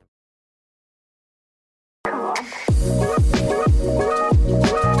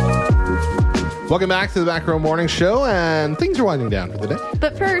 Welcome back to the Back Row Morning Show, and things are winding down for the day.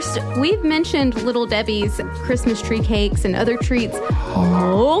 But first, we've mentioned Little Debbie's Christmas tree cakes and other treats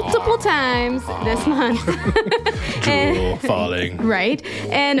multiple times this month. Drool falling. Right.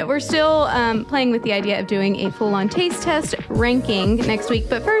 And we're still playing with the idea of doing a full-on taste test ranking next week.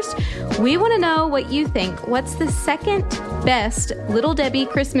 But first, we want to know what you think. What's the second best Little Debbie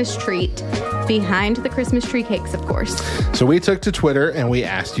Christmas treat behind the Christmas tree cakes, of course. So we took to Twitter and we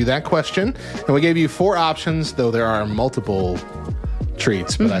asked you that question, and we gave you 4 options, though there are multiple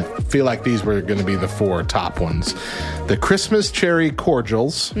treats, but I feel like these were going to be the 4 top ones. The Christmas cherry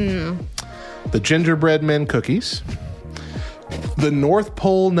cordials, the gingerbread men cookies, the North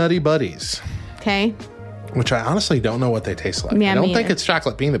Pole Nutty Buddies. Okay. Which I honestly don't know what they taste like. Yeah, I don't me think either. it's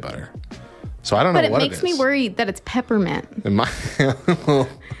chocolate peanut butter. So I don't know what it is. But it makes me worried that it's peppermint. It might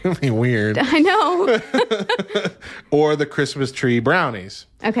it'd be weird. I know. Or the Christmas tree brownies.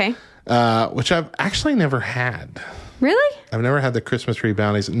 Okay. Which I've actually never had. Really? I've never had the Christmas tree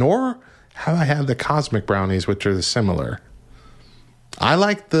brownies, nor have I had the cosmic brownies, which are similar. I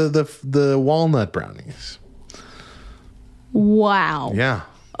like the walnut brownies. Wow. Yeah.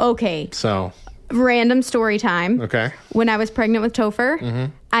 Okay. So. Random story time. Okay. When I was pregnant with Topher,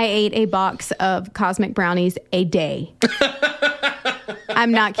 I ate a box of cosmic brownies a day.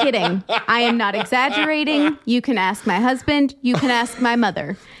 I'm not kidding. I am not exaggerating. You can ask my husband. You can ask my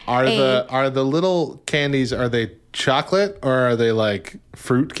mother. Are the little candies, are they chocolate or are they like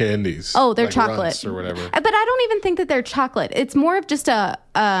fruit candies? Oh, they're like chocolate Runts or whatever. But I don't even think that they're chocolate. It's more of just a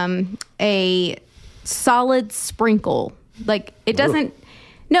solid sprinkle. Like it doesn't.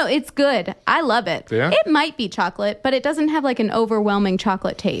 No, it's good. I love it. Yeah? It might be chocolate, but it doesn't have like an overwhelming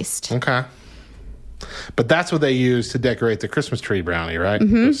chocolate taste. Okay. But that's what they use to decorate the Christmas tree brownie, right?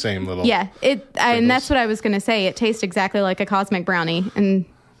 The same little. Yeah, and that's what I was going to say. It tastes exactly like a cosmic brownie, and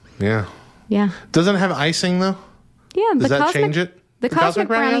Yeah. yeah, Doesn't it have icing though? yeah. Does that change it? The cosmic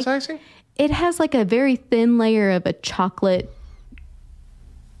brownie has icing? It has like a very thin layer of a chocolate.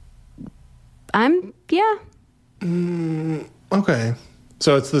 Okay.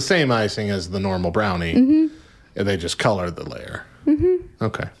 So it's the same icing as the normal brownie, and they just colored the layer.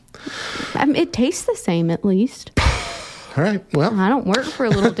 Okay. It tastes the same, at least. All right. Well, I don't work for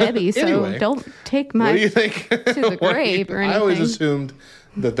Little Debbie, so Anyway, don't take my what do you think? to the grave or anything. I always assumed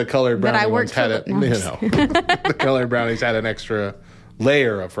that the colored That I brownie worked ones had for the colored brownies had an extra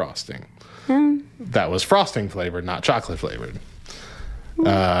layer of frosting. That was frosting flavored, not chocolate flavored.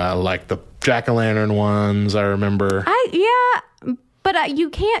 Like the jack-o'-lantern ones, I remember. But you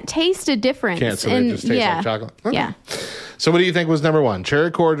can't taste a difference. Can't, so they just taste like chocolate? Okay. Yeah. So what do you think was number 1?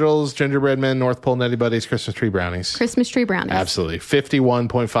 Cherry cordials, gingerbread men, North Pole Nutty Buddies, Christmas tree brownies. Christmas tree brownies. Absolutely.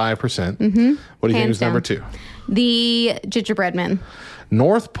 51.5%. What do you think was number 2? The gingerbread men.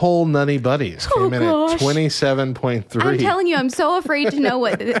 North Pole Nutty Buddies came in at 27.3. I'm telling you, I'm so afraid to know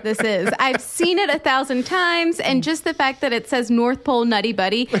what this is. I've seen it 1,000 times, and just the fact that it says North Pole Nutty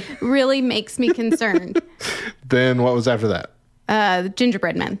Buddy really makes me concerned. Then what was after that? The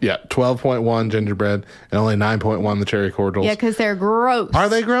gingerbread men. Yeah, 12.1 gingerbread and only 9.1 the cherry cordials. Yeah, because they're gross. Are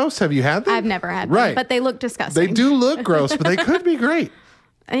they gross? Have you had them? I've never had Right. them, but they look disgusting. They do look gross, but they could be great.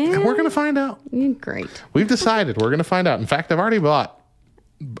 And we're going to find out. Great. We've decided. We're going to find out. In fact, I've already bought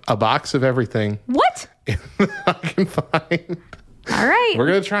a box of everything. What? I can find. All right. We're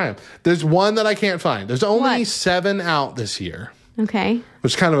going to try them. There's one that I can't find. There's only What? 7 out this year. Okay.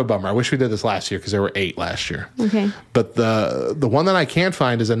 Which is kind of a bummer. I wish we did this last year because there were 8 last year. Okay. But the one that I can't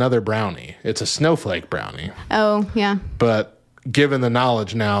find is another brownie. It's a snowflake brownie. Oh, yeah. But given the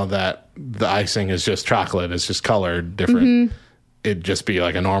knowledge now that the icing is just chocolate, it's just colored different, it'd just be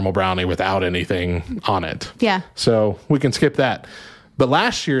like a normal brownie without anything on it. Yeah. So we can skip that. But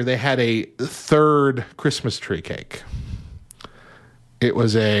last year they had a 3rd Christmas tree cake. It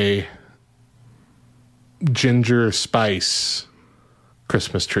was a ginger spice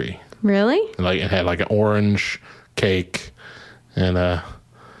Christmas tree. Really? Like it had like an orange cake and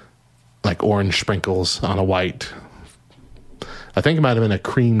like orange sprinkles on a white. I think it might have been a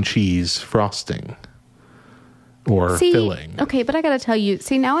cream cheese frosting or filling. Okay, but I got to tell you,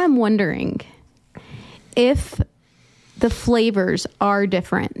 now I'm wondering if the flavors are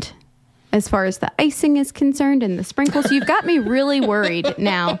different as far as the icing is concerned and the sprinkles. You've got me really worried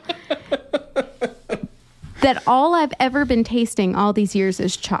now that all I've ever been tasting all these years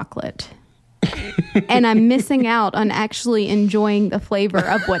is chocolate. And I'm missing out on actually enjoying the flavor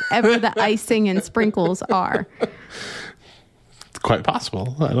of whatever the icing and sprinkles are. It's quite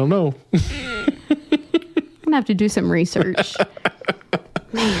possible. I don't know. I'm going to have to do some research.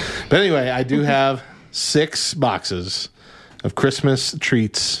 Man. But anyway, I do have 6 boxes of Christmas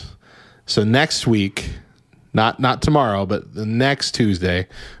treats. So next week, not tomorrow, but the next Tuesday,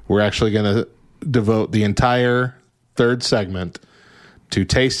 we're actually going to devote the entire 3rd segment to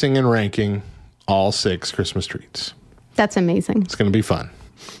tasting and ranking all 6 Christmas treats. That's amazing. It's going to be fun.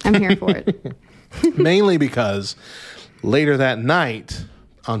 I'm here for it. Mainly because later that night,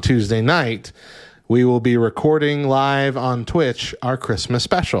 on Tuesday night, we will be recording live on Twitch our Christmas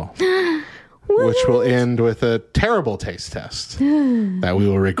special. which will end with a terrible taste test that we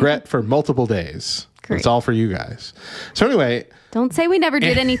will regret for multiple days. Great. It's all for you guys. So anyway... Don't say we never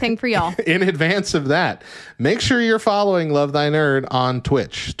did anything for y'all. In advance of that, make sure you're following Love Thy Nerd on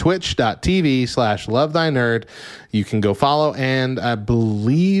Twitch, twitch.tv/LoveThyNerd. You can go follow and I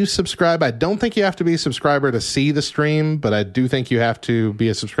believe subscribe. I don't think you have to be a subscriber to see the stream, but I do think you have to be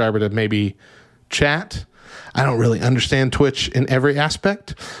a subscriber to maybe chat. I don't really understand Twitch in every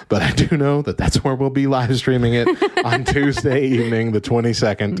aspect, but I do know that that's where we'll be live streaming it on Tuesday evening, the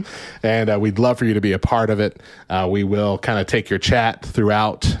 22nd. And we'd love for you to be a part of it. We will kind of take your chat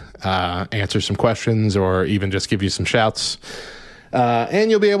throughout, answer some questions, or even just give you some shouts. And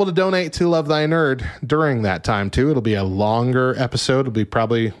you'll be able to donate to Love Thy Nerd during that time too. It'll be a longer episode. It'll be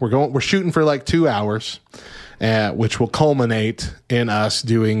probably, we're shooting for like 2 hours, which will culminate in us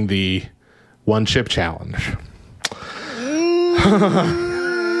doing the One Chip Challenge.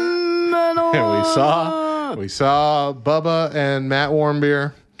 And we saw Bubba and Matt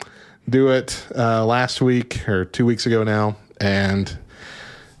Warmbier do it last week or 2 weeks ago now, and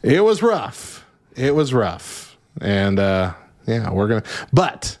it was rough. And we're gonna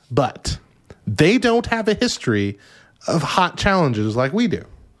but they don't have a history of hot challenges like we do.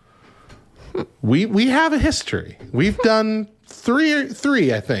 We have a history. We've done three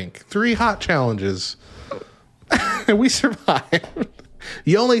hot challenges. And we survived.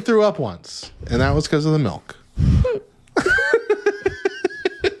 You only threw up once, and that was because of the milk. I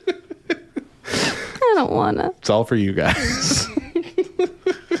don't wanna. It's all for you guys.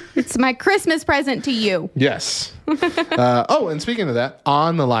 It's my Christmas present to you. Yes. And speaking of that,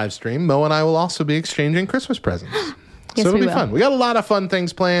 on the live stream, Mo and I will also be exchanging Christmas presents. Yes, so it'll we be will. fun. We got a lot of fun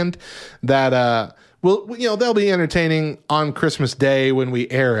things planned that they'll be entertaining on Christmas Day when we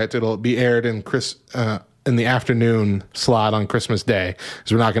air it. It'll be aired in the afternoon slot on Christmas Day,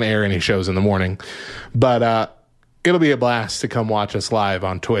 because we're not going to air any shows in the morning. But it'll be a blast to come watch us live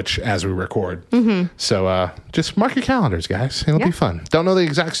on Twitch as we record. Mm-hmm. So just mark your calendars, guys. It'll be fun. Don't know the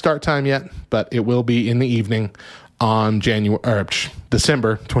exact start time yet, but it will be in the evening on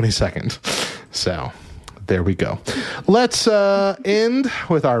December 22nd. So there we go. Let's end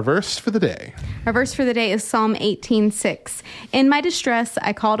with our verse for the day. Our verse for the day is Psalm 18:6. In my distress,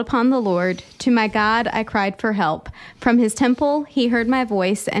 I called upon the Lord. To my God, I cried for help. From his temple, he heard my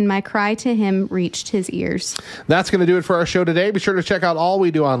voice, and my cry to him reached his ears. That's going to do it for our show today. Be sure to check out all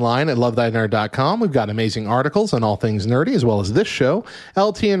we do online at lovethynerd.com. We've got amazing articles on all things nerdy, as well as this show,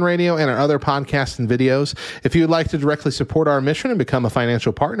 LTN Radio, and our other podcasts and videos. If you would like to directly support our mission and become a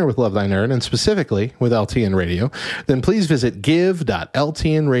financial partner with Love Thy Nerd, and specifically with LTN Radio, then please visit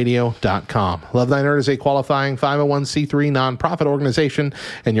give.ltnradio.com. Love Thy Nerd is a qualifying 501c3 nonprofit organization,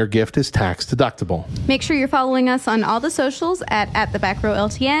 and your gift is tax deductible. Make sure you're following us on all the socials at the Back Row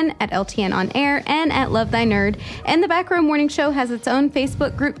LTN, at LTN On Air, and at Love Thy Nerd. And the Back Row Morning Show has its own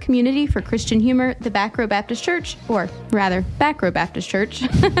Facebook group community for Christian humor, the Back Row Baptist Church, or rather, Back Row Baptist Church.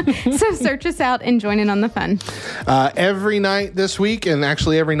 So search us out and join in on the fun. Every night this week, and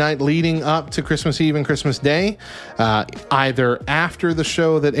actually every night leading up to Christmas Eve and Christmas Day, either after the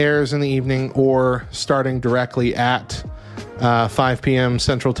show that airs in the evening or starting directly at 5 p.m.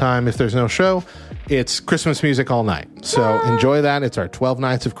 Central Time if there's no show, it's Christmas music all night. So enjoy that. It's our 12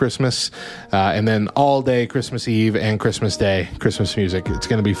 nights of Christmas, and then all day Christmas Eve and Christmas Day, Christmas music. It's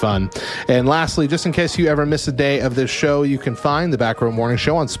going to be fun. And lastly, just in case you ever miss a day of this show, you can find the Back Row Morning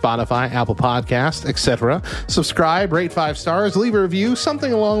Show on Spotify, Apple Podcasts, etc. Subscribe, rate 5 stars, leave a review,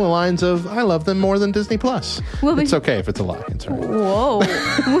 something along the lines of, I love them more than Disney Plus. It's okay if it's a lie. It's all right. Whoa.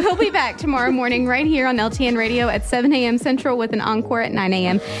 We'll be back tomorrow morning right here on LTN Radio at 7 a.m. Central with an encore at 9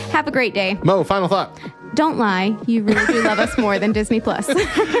 a.m. Have a great day. Mo, final thought. Don't lie. You really do love us more than Disney Plus.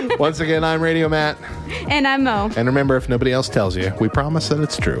 Once again, I'm Radio Matt. And I'm Mo. And remember, if nobody else tells you, we promise that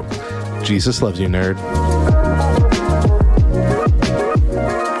it's true. Jesus loves you, nerd.